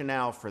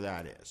rationale for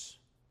that is.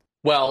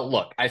 Well,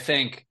 look, I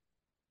think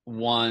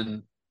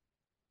one,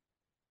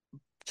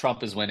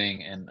 Trump is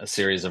winning in a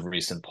series of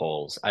recent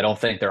polls. I don't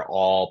think they're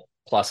all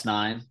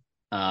 +9.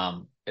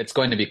 It's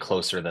going to be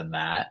closer than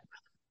that.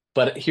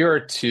 But here are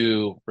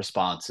two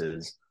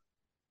responses.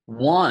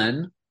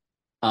 One,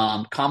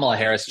 Kamala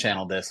Harris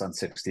channeled this on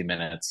 60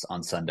 Minutes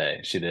on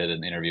Sunday. She did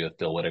an interview with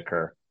Bill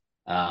Whitaker.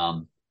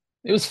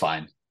 It was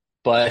fine.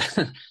 But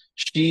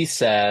she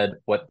said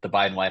what the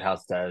Biden White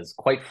House does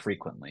quite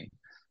frequently,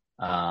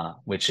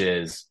 which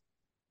is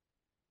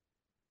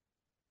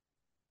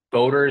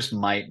voters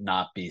might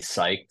not be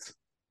psyched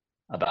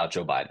about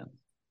Joe Biden.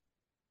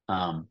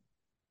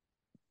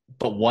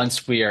 But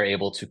once we are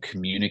able to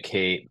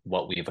communicate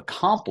what we've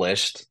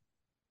accomplished,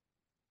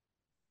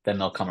 then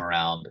they'll come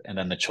around and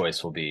then the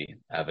choice will be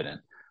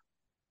evident.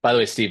 By the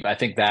way, Steve, I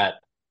think that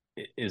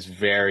is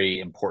very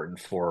important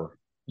for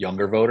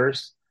younger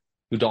voters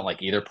who don't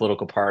like either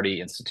political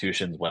party,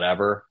 institutions,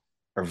 whatever,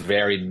 are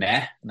very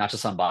meh, not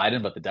just on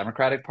Biden, but the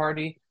Democratic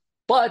Party.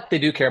 But they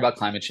do care about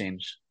climate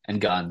change and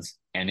guns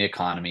and the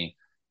economy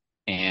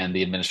and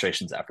the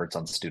administration's efforts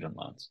on student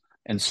loans.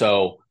 And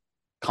so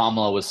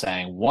Kamala was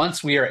saying,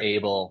 once we are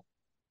able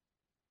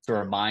to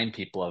remind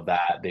people of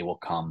that, they will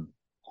come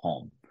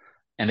home.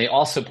 And they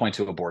also point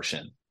to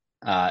abortion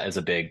as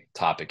a big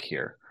topic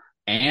here.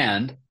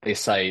 And they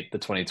cite the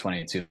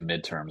 2022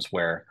 midterms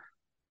where,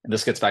 and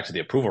this gets back to the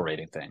approval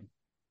rating thing,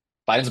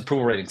 Biden's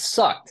approval rating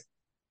sucked.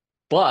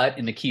 But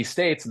in the key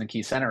states and the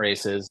key Senate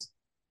races,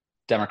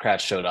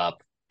 Democrats showed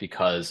up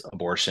because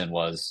abortion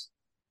was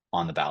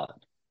on the ballot.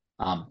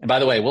 And by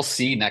the way, we'll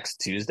see next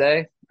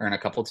Tuesday or in a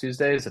couple of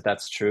Tuesdays if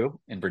that's true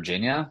in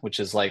Virginia,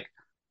 which is like,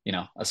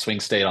 a swing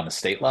state on the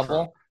state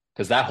level,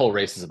 because that whole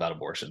race is about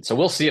abortion. So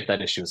we'll see if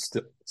that issue is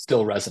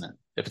still resonant.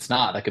 If it's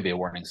not, that could be a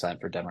warning sign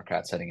for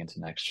Democrats heading into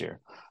next year.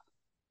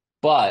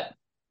 But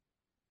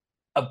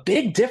a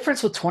big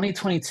difference with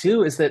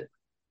 2022 is that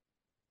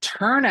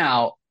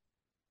turnout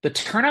the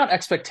turnout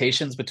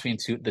expectations between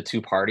the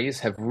two parties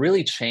have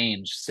really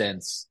changed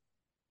since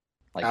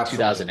like Absolutely.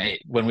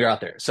 2008 when we were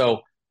out there.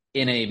 So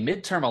in a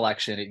midterm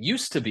election, it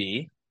used to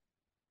be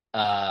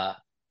uh,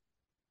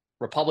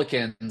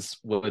 Republicans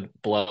would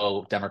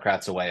blow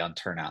Democrats away on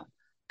turnout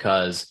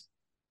because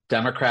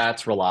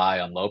Democrats rely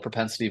on low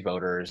propensity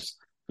voters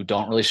who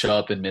don't really show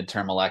up in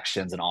midterm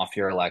elections and off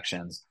year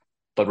elections.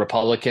 But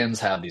Republicans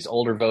have these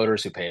older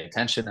voters who pay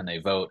attention and they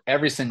vote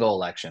every single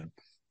election.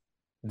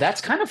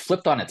 That's kind of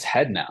flipped on its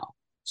head now.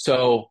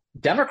 So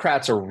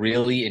Democrats are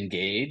really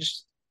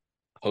engaged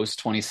post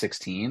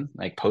 2016,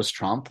 like post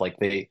Trump, like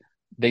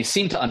they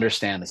seem to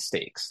understand the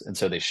stakes and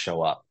so they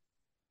show up.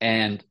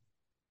 And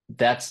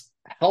that's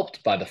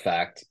helped by the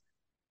fact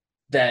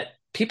that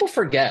people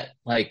forget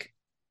like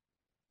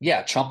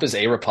yeah, Trump is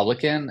a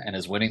Republican and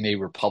is winning the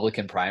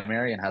Republican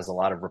primary and has a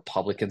lot of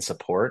Republican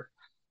support.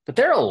 But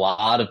there are a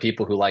lot of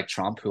people who like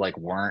Trump who like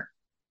weren't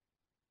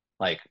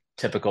like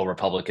typical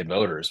Republican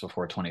voters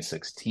before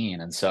 2016.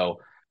 And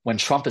so when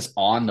Trump is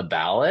on the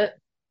ballot,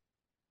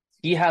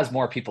 he has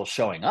more people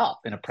showing up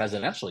in a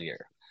presidential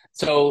year.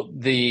 So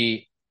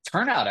the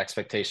turnout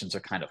expectations are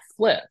kind of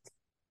flipped.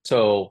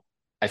 So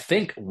I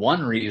think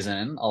one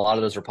reason a lot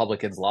of those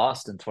Republicans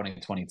lost in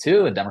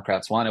 2022 and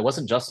Democrats won, it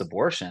wasn't just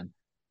abortion.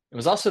 It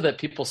was also that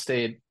people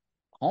stayed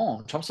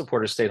home. Trump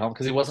supporters stayed home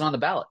because he wasn't on the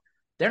ballot.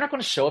 They're not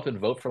going to show up and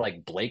vote for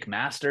like Blake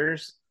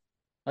Masters.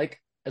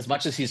 Like as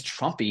much as he's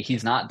Trumpy,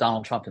 he's not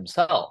Donald Trump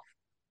himself.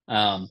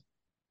 Um,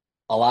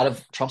 a lot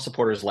of Trump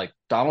supporters like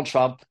Donald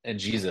Trump and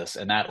Jesus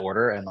in that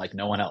order, and like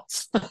no one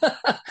else.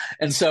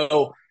 And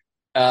so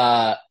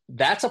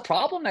that's a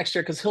problem next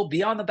year because he'll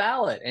be on the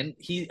ballot, and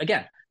he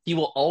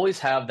will always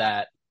have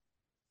that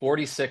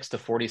 46 to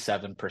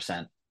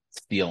 47%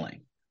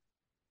 ceiling.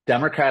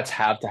 Democrats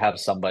have to have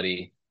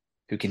somebody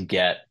who can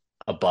get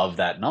above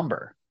that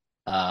number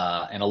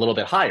and a little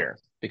bit higher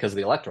because of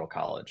the electoral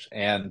college.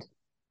 And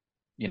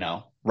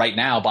right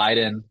now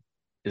Biden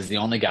is the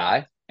only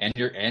guy, and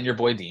your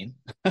boy Dean.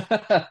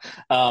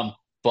 um,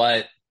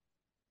 but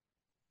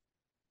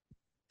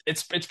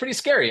it's pretty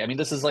scary. I mean,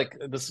 this is like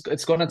this.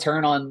 It's going to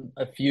turn on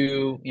a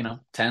few,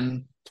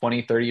 10,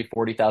 20, 30,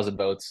 40,000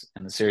 votes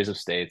in the series of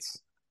states.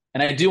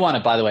 And I do want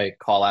to, by the way,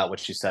 call out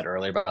what you said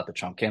earlier about the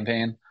Trump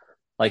campaign.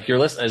 Like your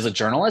list as a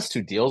journalist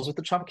who deals with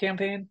the Trump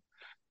campaign,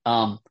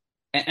 um,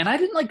 and I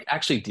didn't like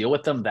actually deal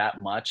with them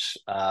that much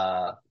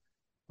the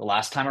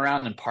last time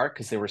around, in part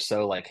because they were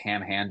so like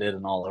ham-handed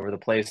and all over the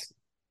place.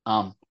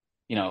 Um,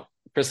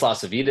 Chris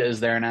LaCivita is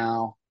there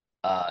now.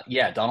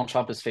 Yeah, Donald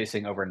Trump is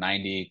facing over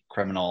 90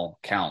 criminal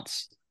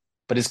counts,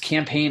 but his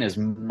campaign is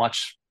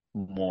much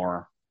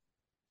more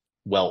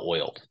well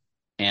oiled.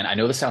 And I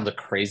know this sounds a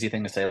crazy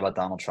thing to say about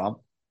Donald Trump.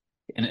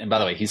 And by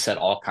the way, he said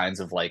all kinds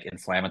of like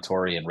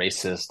inflammatory and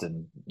racist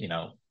and,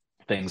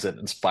 things that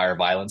inspire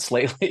violence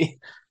lately.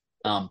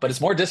 But it's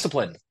more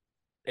disciplined.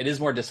 It is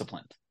more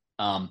disciplined.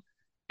 Um,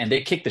 and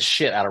they kicked the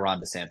shit out of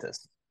Ron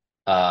DeSantis.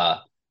 Uh,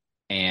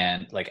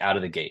 and like out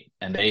of the gate.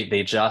 And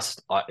they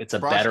just it's a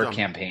Trust better them.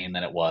 campaign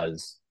than it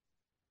was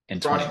in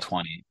Trust.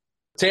 2020.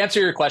 To answer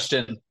your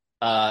question,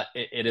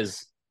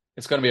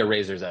 it's going to be a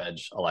razor's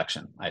edge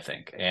election, I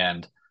think.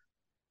 And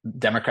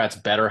Democrats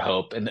better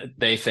hope, and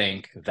they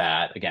think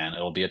that again,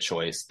 it'll be a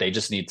choice. They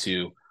just need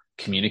to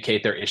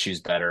communicate their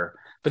issues better.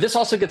 But this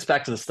also gets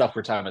back to the stuff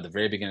we're talking about at the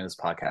very beginning of this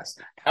podcast.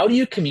 How do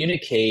you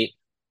communicate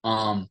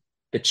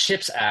the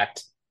CHIPS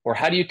Act, or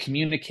how do you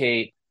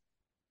communicate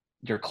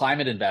your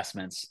climate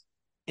investments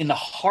in the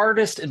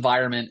hardest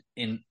environment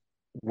in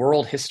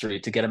world history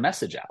to get a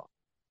message out?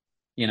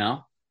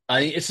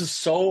 It's just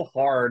so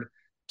hard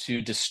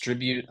to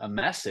distribute a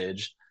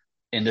message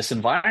in this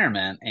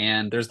environment.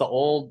 And there's the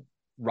old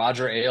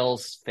Roger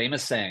Ailes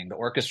famous saying, the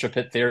orchestra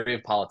pit theory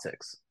of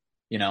politics.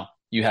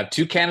 You have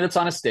two candidates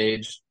on a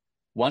stage.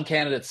 One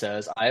candidate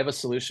says, I have a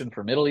solution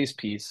for Middle East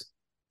peace.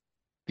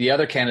 The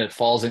other candidate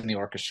falls in the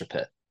orchestra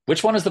pit.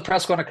 Which one is the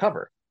press going to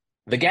cover?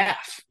 The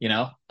gaffe,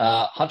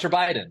 Hunter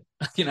Biden.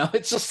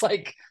 It's just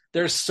like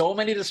there's so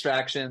many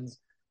distractions.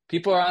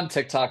 People are on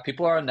TikTok,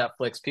 people are on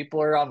Netflix,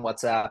 people are on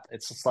WhatsApp.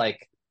 It's just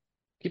like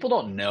people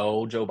don't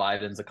know Joe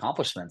Biden's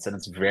accomplishments, and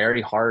it's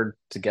very hard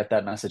to get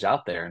that message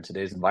out there in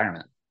today's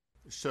environment.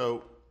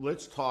 So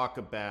let's talk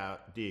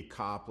about the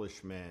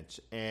accomplishments.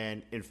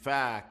 And in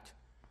fact,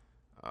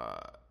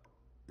 uh,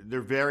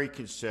 they're very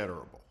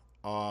considerable.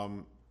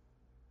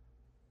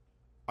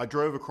 I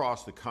drove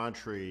across the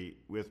country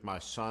with my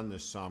son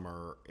this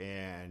summer,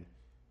 and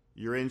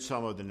you're in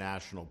some of the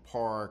national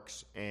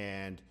parks,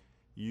 and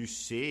you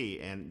see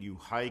and you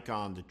hike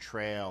on the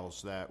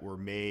trails that were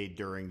made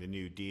during the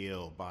New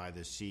Deal by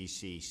the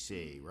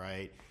CCC,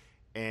 right?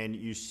 And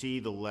you see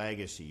the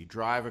legacy. You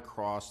drive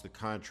across the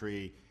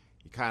country,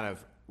 you kind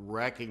of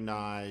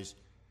recognize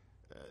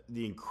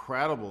the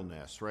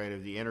incredibleness, right,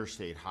 of the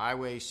interstate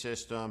highway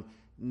system.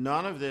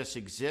 None of this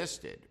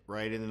existed,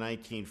 right, in the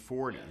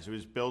 1940s. It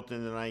was built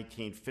in the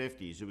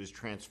 1950s. It was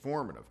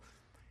transformative.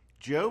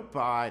 Joe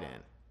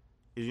Biden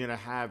is going to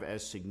have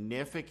as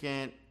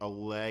significant a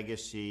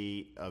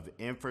legacy of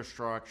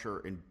infrastructure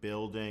and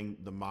building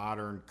the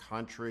modern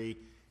country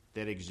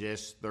that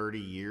exists 30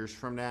 years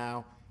from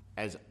now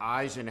as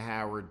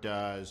Eisenhower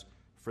does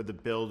for the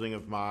building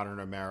of modern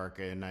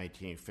America in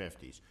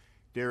 1950s.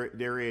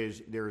 There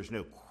is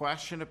no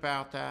question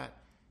about that.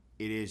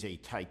 It is a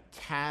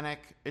titanic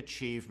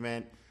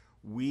achievement.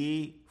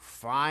 We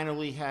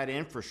finally had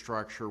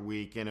Infrastructure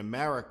Week in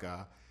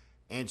America,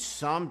 and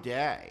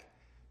someday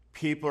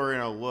people are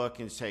going to look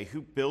and say,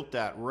 who built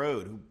that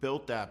road? Who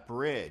built that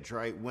bridge,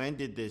 right? When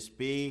did this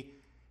be?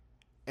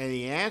 And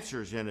the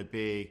answer is going to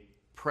be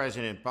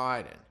President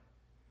Biden.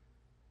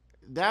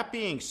 That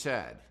being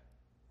said,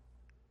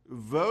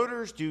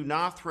 voters do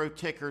not throw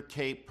ticker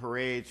tape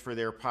parades for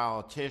their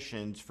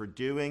politicians for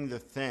doing the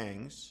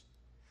things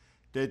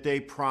that they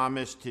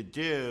promised to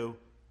do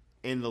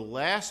in the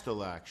last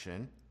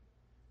election.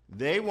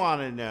 They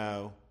want to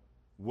know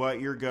what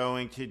you're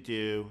going to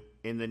do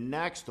in the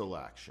next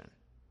election.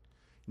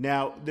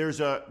 Now, there's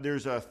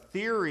a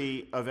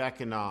theory of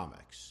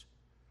economics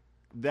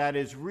that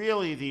is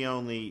really the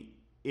only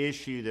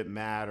issue that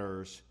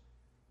matters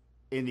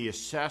in the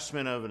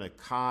assessment of an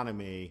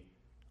economy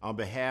on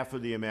behalf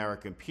of the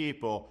American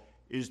people,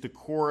 is the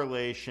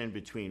correlation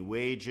between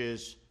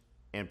wages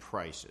and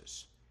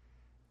prices.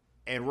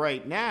 And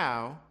right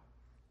now,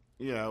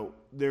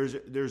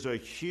 there's a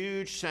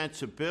huge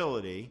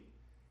sensibility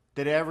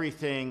that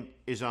everything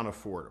is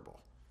unaffordable.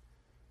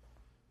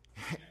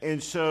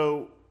 And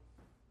so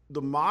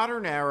the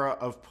modern era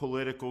of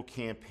political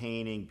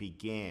campaigning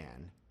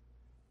began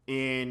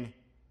in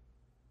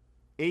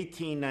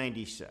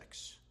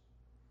 1896.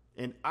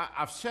 And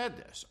I've said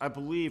this, I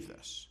believe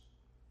this.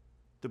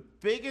 The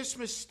biggest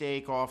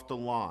mistake off the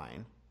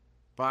line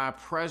by a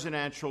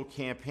presidential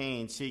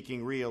campaign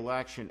seeking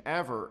re-election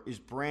ever is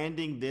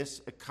branding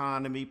this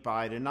economy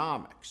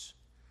Bidenomics.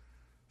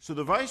 So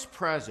the vice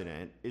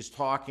president is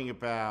talking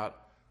about,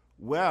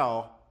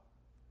 well,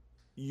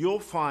 you'll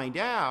find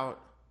out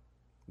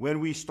when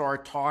we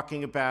start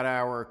talking about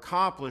our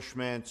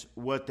accomplishments,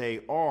 what they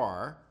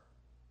are,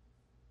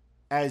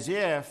 as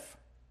if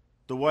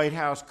the White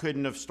House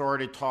couldn't have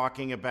started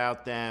talking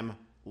about them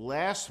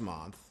last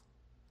month.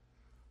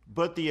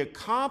 But the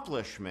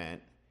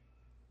accomplishment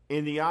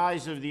in the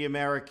eyes of the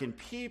American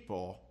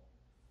people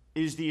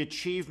is the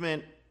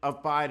achievement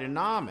of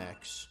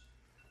Bidenomics,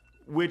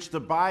 which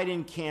the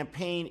Biden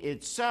campaign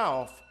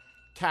itself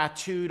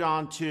tattooed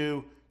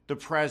onto the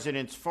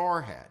president's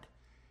forehead.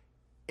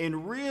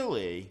 And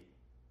really,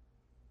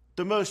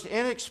 the most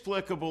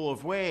inexplicable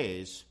of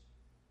ways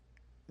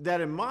that,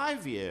 in my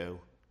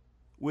view,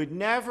 would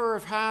never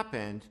have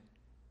happened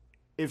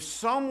if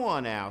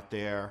someone out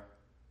there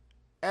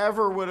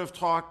ever would have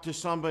talked to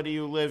somebody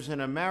who lives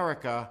in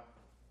America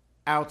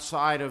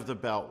outside of the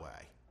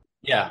Beltway.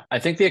 Yeah, I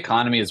think the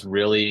economy is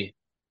really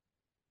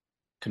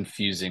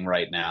confusing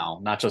right now,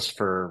 not just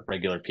for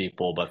regular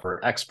people, but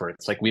for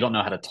experts. Like, we don't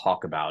know how to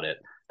talk about it.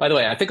 By the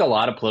way, I think a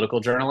lot of political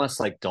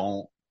journalists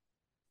don't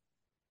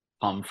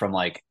come from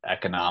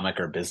economic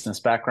or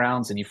business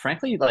backgrounds. And you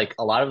frankly,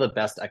 a lot of the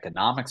best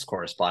economics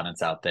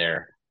correspondents out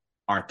there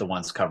aren't the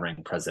ones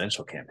covering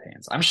presidential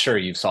campaigns. I'm sure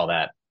you saw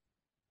that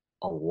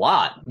a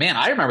lot. Man,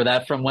 I remember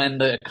that from when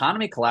the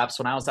economy collapsed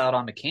when I was out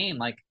on McCain.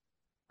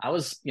 I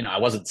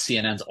wasn't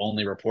CNN's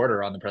only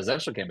reporter on the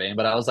presidential campaign,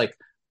 but I was like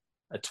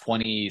a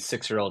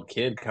 26-year-old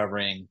kid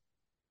covering,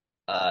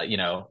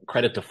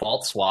 credit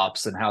default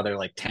swaps and how they're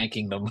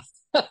tanking the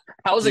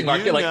housing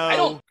market.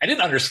 I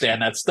didn't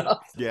understand that stuff.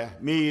 Yeah,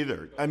 me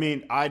either. I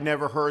mean, I'd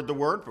never heard the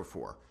word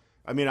before.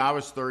 I mean, I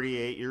was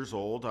 38 years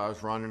old. I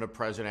was running a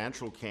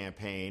presidential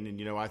campaign,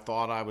 and, I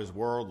thought I was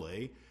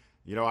worldly.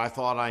 I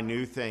thought I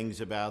knew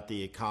things about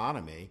the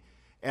economy.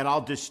 And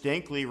I'll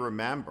distinctly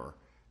remember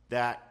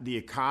that the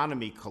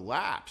economy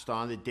collapsed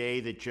on the day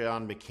that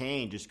John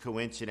McCain just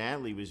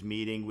coincidentally was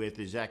meeting with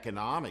his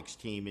economics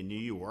team in New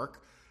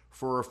York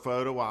for a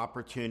photo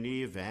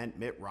opportunity event.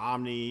 Mitt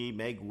Romney,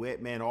 Meg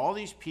Whitman, all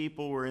these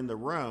people were in the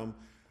room,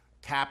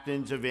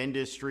 captains of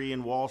industry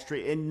and Wall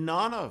Street, and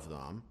none of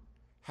them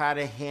had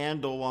a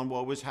handle on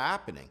what was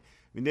happening.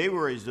 I mean, they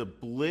were as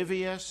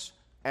oblivious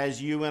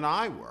as you and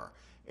I were.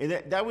 And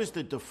that was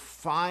the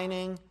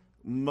defining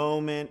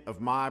moment of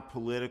my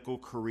political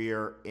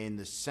career, in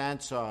the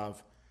sense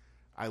of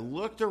I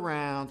looked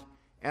around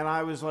and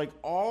I was like,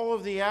 all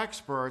of the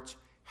experts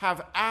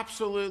have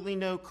absolutely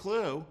no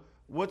clue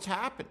what's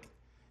happening.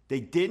 They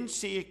didn't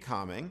see it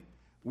coming.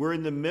 We're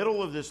in the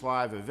middle of this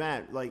live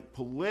event.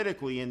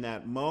 Politically, in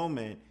that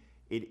moment,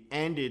 it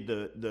ended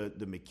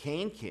the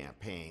McCain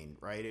campaign,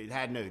 right? It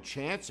had no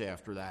chance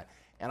after that.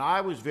 And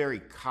I was very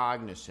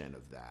cognizant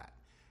of that,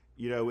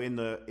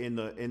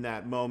 in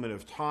that moment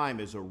of time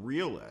as a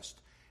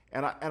realist.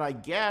 And I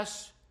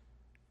guess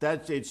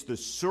it's the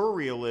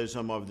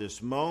surrealism of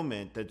this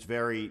moment that's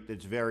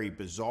very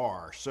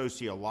bizarre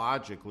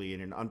sociologically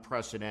in an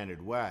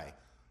unprecedented way.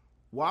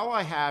 While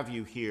I have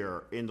you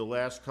here in the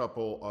last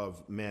couple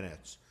of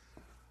minutes,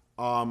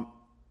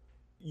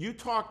 you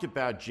talked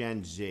about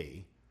Gen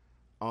Z.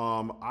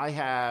 I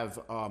have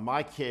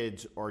my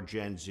kids are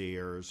Gen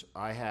Zers.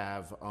 I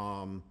have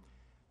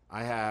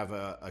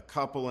a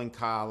couple in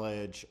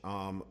college,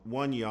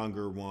 one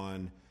younger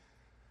one.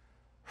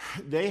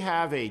 They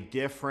have a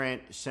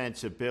different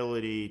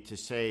sensibility, to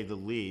say the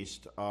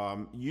least.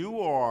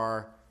 You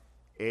are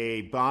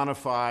a bona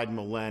fide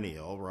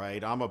millennial,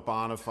 right? I'm a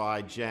bona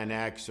fide Gen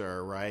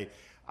Xer, right?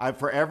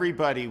 For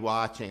everybody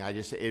watching,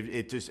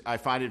 it just I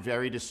find it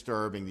very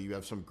disturbing that you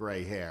have some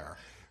gray hair,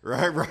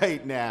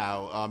 right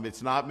now.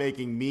 It's not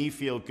making me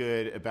feel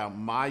good about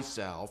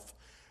myself,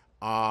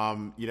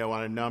 on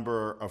a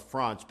number of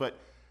fronts. But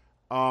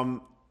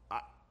um,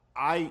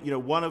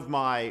 one of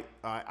my,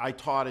 I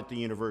taught at the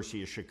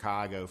University of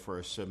Chicago for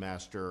a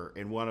semester,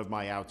 and one of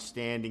my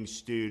outstanding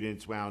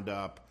students wound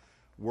up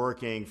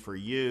working for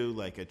you,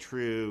 like a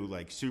true,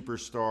 like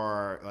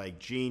superstar, like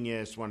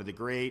genius, one of the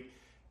great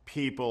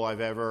people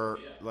I've ever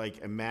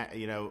met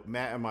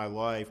in my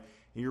life.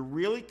 And you're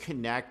really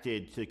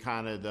connected to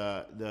kind of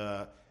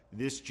the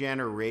this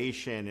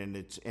generation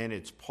and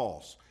its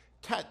pulse.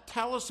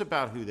 Tell us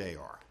about who they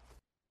are.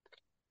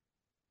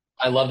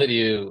 I love that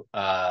you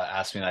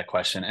asked me that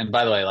question. And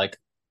by the way, like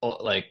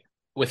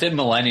within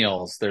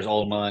millennials, there's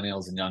old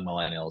millennials and young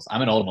millennials.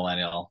 I'm an old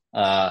millennial.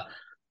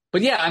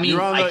 But yeah, I You're mean,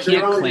 on I the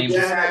you're can't on the claim to.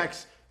 Gen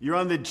X. You're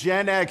on the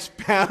Gen X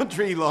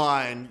boundary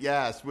line.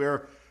 Yes,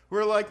 we're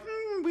like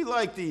we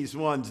like these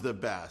ones the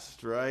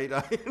best, right?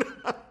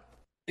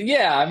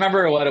 Yeah, I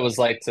remember what it was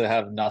like to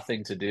have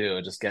nothing to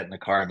do, just get in the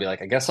car and be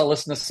like, I guess I'll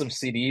listen to some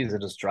CDs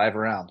and just drive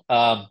around.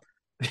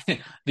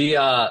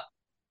 The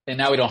and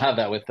now we don't have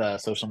that with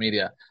social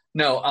media.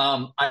 No,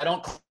 I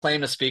don't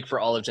claim to speak for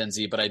all of Gen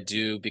Z, but I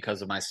do,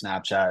 because of my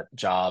Snapchat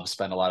job,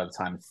 spend a lot of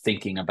time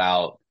thinking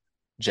about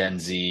Gen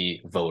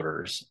Z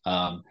voters.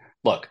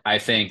 Look, I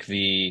think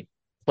the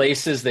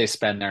places they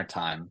spend their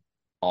time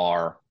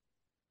are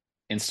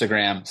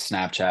Instagram,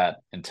 Snapchat,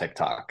 and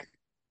TikTok.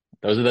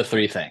 Those are the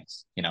three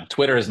things.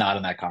 Twitter is not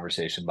in that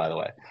conversation, by the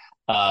way,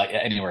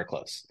 anywhere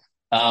close.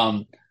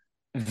 Um,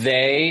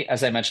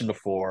 as I mentioned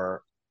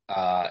before,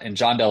 and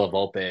John Della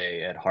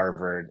Volpe at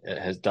Harvard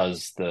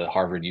does the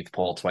Harvard Youth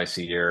Poll twice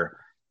a year.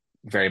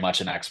 Very much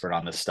an expert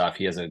on this stuff.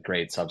 He has a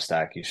great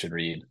Substack you should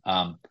read.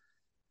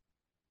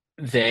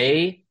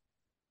 They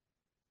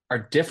are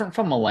different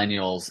from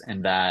millennials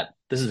in that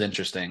this is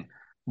interesting.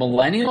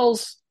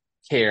 Millennials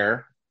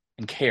care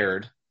and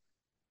cared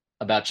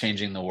about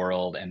changing the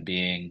world and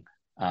being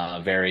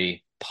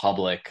very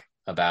public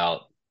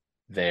about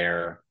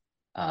their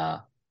uh,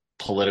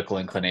 political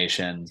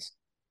inclinations,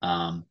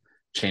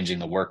 changing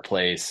the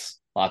workplace,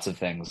 lots of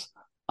things.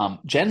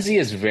 Gen Z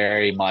is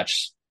very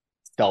much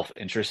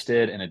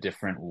self-interested in a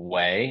different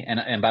way.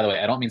 And by the way,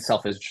 I don't mean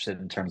self-interested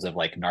in terms of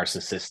like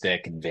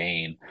narcissistic and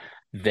vain.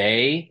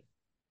 They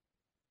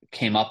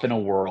came up in a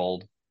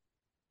world,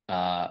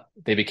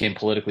 they became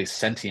politically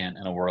sentient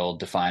in a world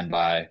defined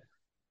by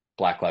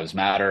Black Lives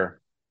Matter,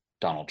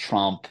 Donald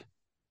Trump,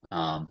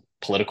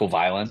 political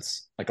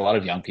violence. Like a lot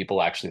of young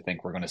people actually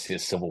think we're going to see a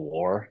civil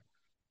war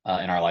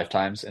in our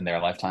lifetimes, in their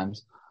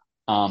lifetimes.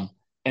 Um,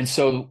 and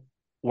so,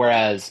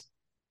 whereas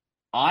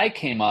I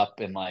came up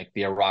in like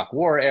the Iraq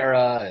War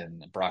era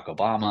and Barack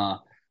Obama,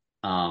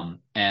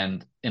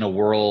 and in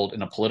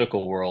a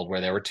political world where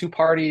there were two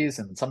parties,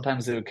 and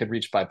sometimes they could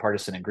reach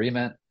bipartisan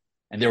agreement,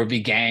 and there would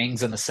be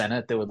gangs in the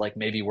Senate that would like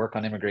maybe work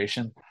on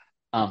immigration.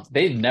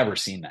 They've never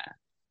seen that.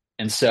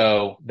 And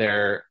so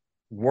their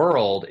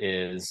world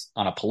is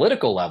on a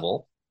political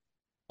level,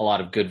 a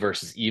lot of good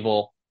versus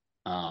evil,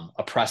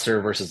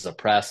 oppressor versus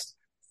oppressed.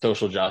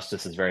 Social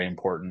justice is very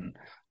important.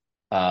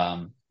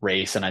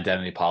 Race and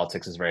identity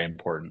politics is very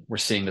important. We're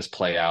seeing this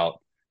play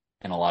out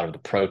in a lot of the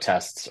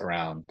protests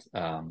around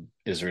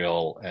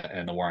Israel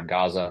and the war in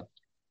Gaza.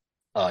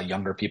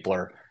 Younger people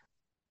are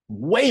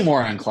way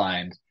more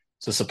inclined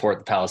to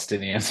support the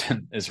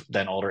Palestinians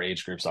than older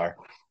age groups are.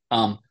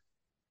 Um,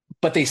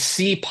 but they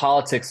see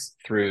politics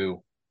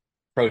through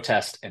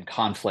protest and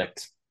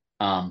conflict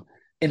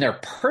in their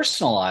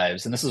personal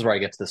lives. And this is where I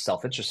get to the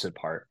self-interested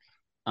part.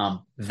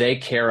 They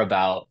care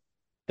about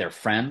their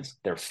friends,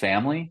 their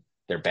family,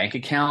 their bank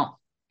account,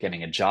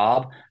 getting a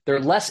job. They're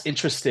less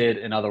interested,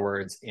 in other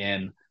words,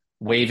 in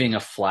waving a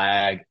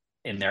flag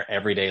in their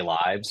everyday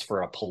lives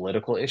for a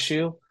political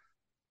issue,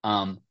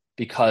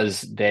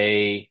 because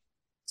they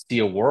see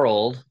a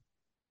world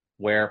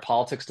where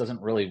politics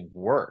doesn't really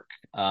work.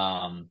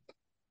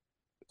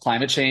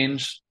 Climate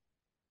change,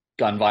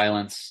 gun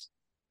violence,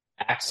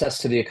 access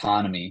to the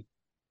economy,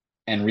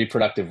 and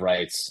reproductive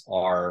rights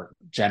are,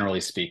 generally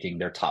speaking,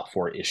 their top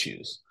four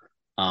issues.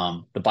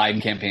 The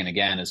Biden campaign,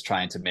 again, is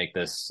trying to make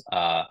this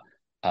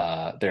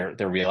their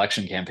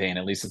reelection campaign,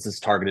 at least it's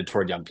targeted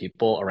toward young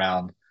people,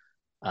 around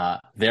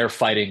they're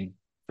fighting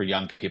for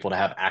young people to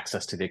have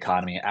access to the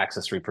economy,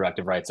 access to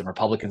reproductive rights, and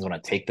Republicans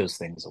want to take those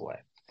things away.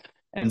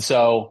 And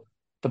so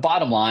the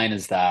bottom line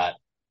is that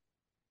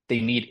they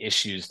need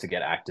issues to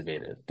get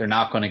activated. They're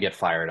not going to get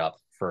fired up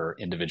for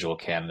individual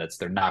candidates.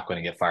 They're not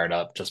going to get fired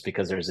up just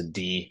because there's a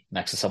D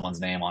next to someone's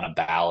name on a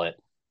ballot.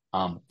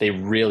 They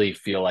really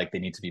feel like they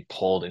need to be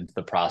pulled into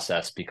the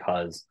process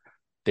because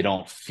they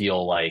don't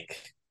feel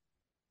like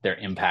they're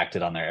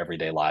impacted on their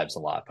everyday lives a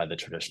lot by the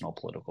traditional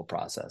political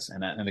process.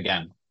 And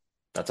again,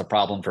 that's a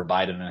problem for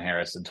Biden and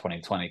Harris in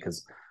 2020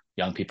 because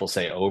young people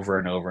say over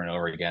and over and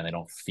over again, they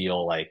don't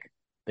feel like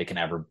they can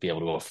ever be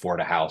able to afford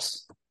a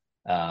house.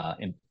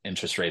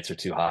 Interest rates are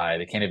too high.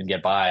 They can't even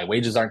get by.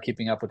 Wages aren't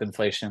keeping up with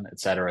inflation, et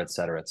cetera, et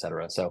cetera, et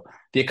cetera. So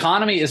the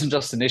economy isn't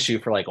just an issue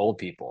for like old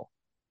people.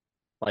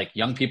 Like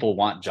young people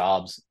want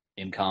jobs,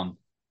 income,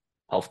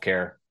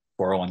 healthcare,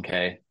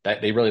 401k.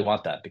 That they really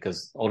want that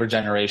because older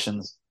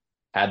generations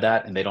had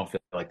that and they don't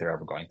feel like they're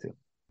ever going to.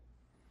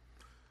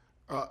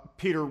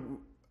 Peter,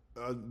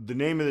 the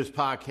name of this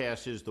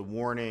podcast is The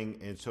Warning,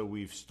 and so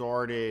we've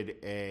started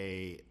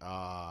a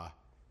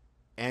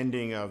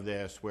ending of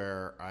this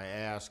where I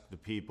ask the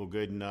people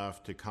good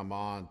enough to come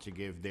on to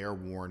give their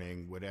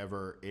warning,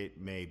 whatever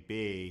it may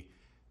be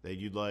that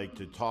you'd like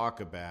to talk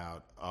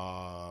about.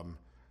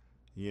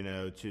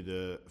 To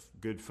the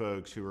good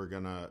folks who are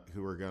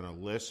gonna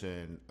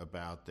listen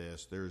about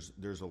this.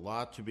 There's a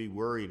lot to be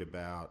worried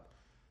about,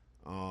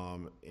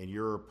 and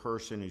you're a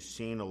person who's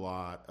seen a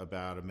lot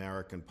about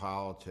American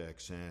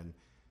politics, and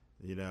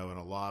and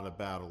a lot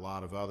about a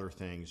lot of other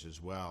things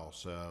as well.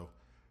 So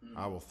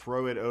I will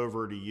throw it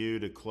over to you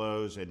to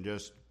close. And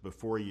just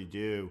before you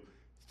do,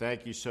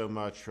 thank you so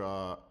much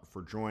for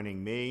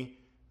joining me,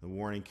 the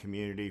Warning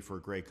community, for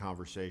a great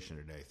conversation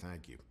today.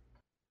 Thank you.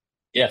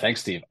 Yeah,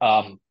 thanks, Steve.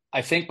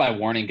 I think my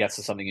warning gets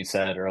to something you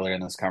said earlier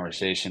in this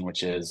conversation,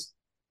 which is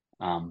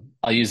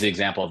I'll use the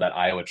example of that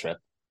Iowa trip.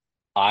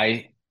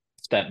 I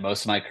spent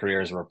most of my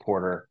career as a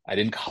reporter. I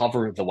didn't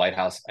cover the White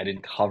House. I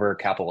didn't cover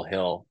Capitol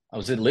Hill. I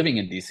was living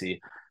in DC,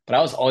 but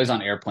I was always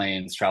on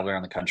airplanes, traveling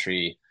around the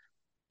country,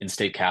 in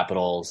state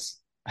capitals.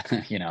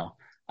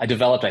 I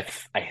developed, I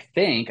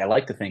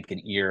like to think,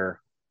 an ear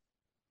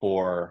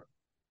for,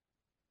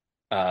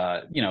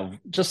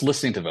 just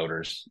listening to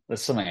voters.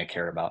 That's something I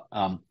care about.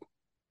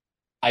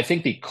 I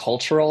think the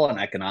cultural and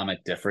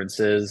economic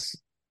differences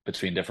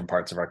between different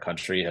parts of our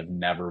country have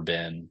never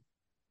been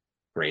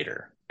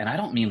greater. And I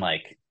don't mean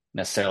like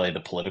necessarily the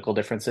political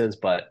differences,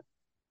 but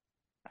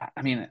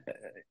I mean,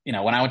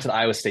 when I went to the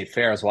Iowa State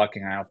Fair, I was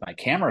walking around with my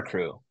camera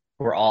crew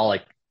who were all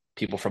like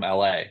people from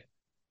LA.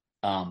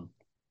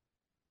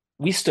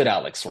 We stood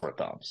out like sore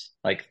thumbs.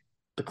 Like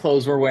the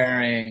clothes we're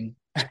wearing,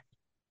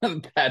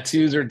 the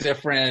tattoos are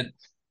different.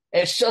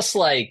 It's just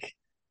like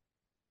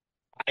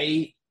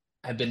I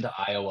have been to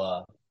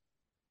Iowa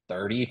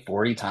 30,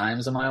 40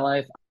 times in my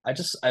life.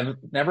 I've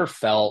never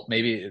felt,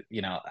 maybe,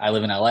 I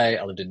live in LA,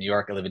 I lived in New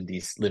York, lived in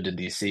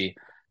DC,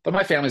 but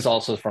my family's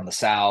also from the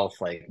South.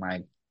 Like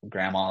my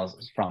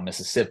grandma's from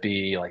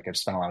Mississippi. Like I've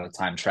spent a lot of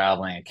time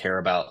traveling.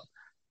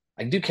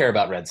 I do care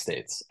about red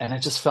states. And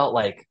it just felt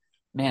like,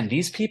 man,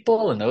 these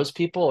people and those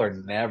people are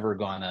never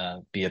going to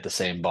be at the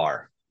same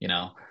bar.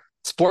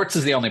 Sports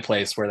is the only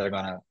place where they're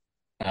going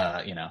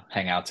to,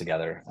 hang out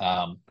together.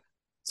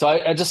 So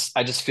I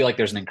just feel like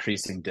there's an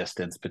increasing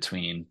distance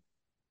between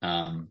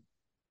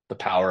the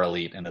power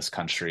elite in this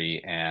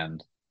country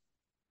and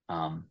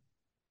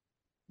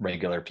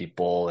regular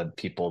people and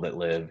people that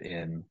live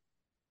in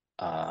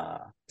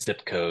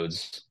zip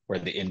codes where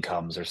the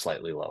incomes are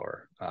slightly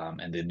lower,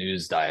 and the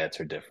news diets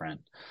are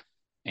different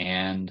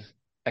and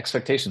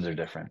expectations are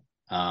different.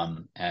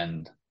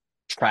 And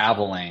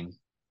traveling,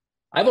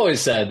 I've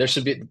always said there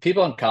should be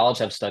people in college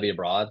have study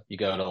abroad. You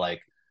go to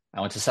I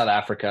went to South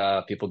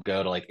Africa, people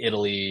go to like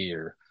Italy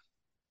or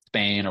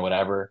Spain or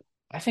whatever.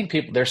 I think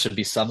there should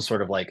be some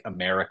sort of like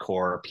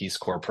AmeriCorps, Peace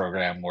Corps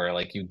program where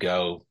like you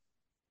go,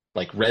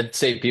 like red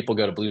state people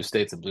go to blue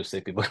states and blue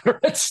state people go to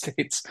red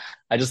states.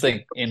 I just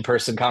think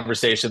in-person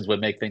conversations would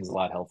make things a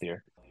lot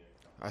healthier.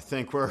 I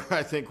think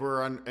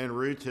we're en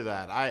route to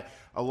that.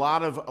 A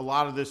lot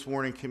of this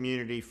Warning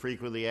community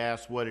frequently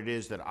asks what it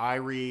is that I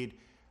read.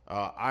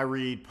 I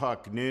read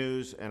Puck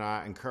News, and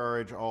I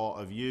encourage all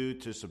of you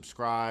to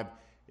subscribe.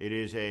 It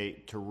is a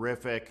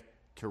terrific,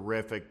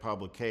 terrific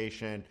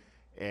publication,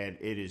 and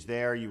it is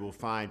there. You will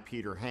find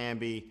Peter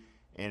Hamby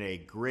and a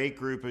great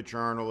group of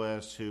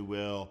journalists who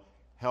will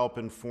help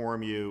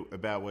inform you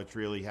about what's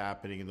really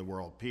happening in the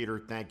world. Peter,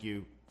 thank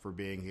you for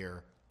being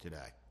here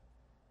today.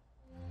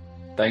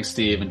 Thanks,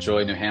 Steve.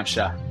 Enjoy New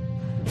Hampshire.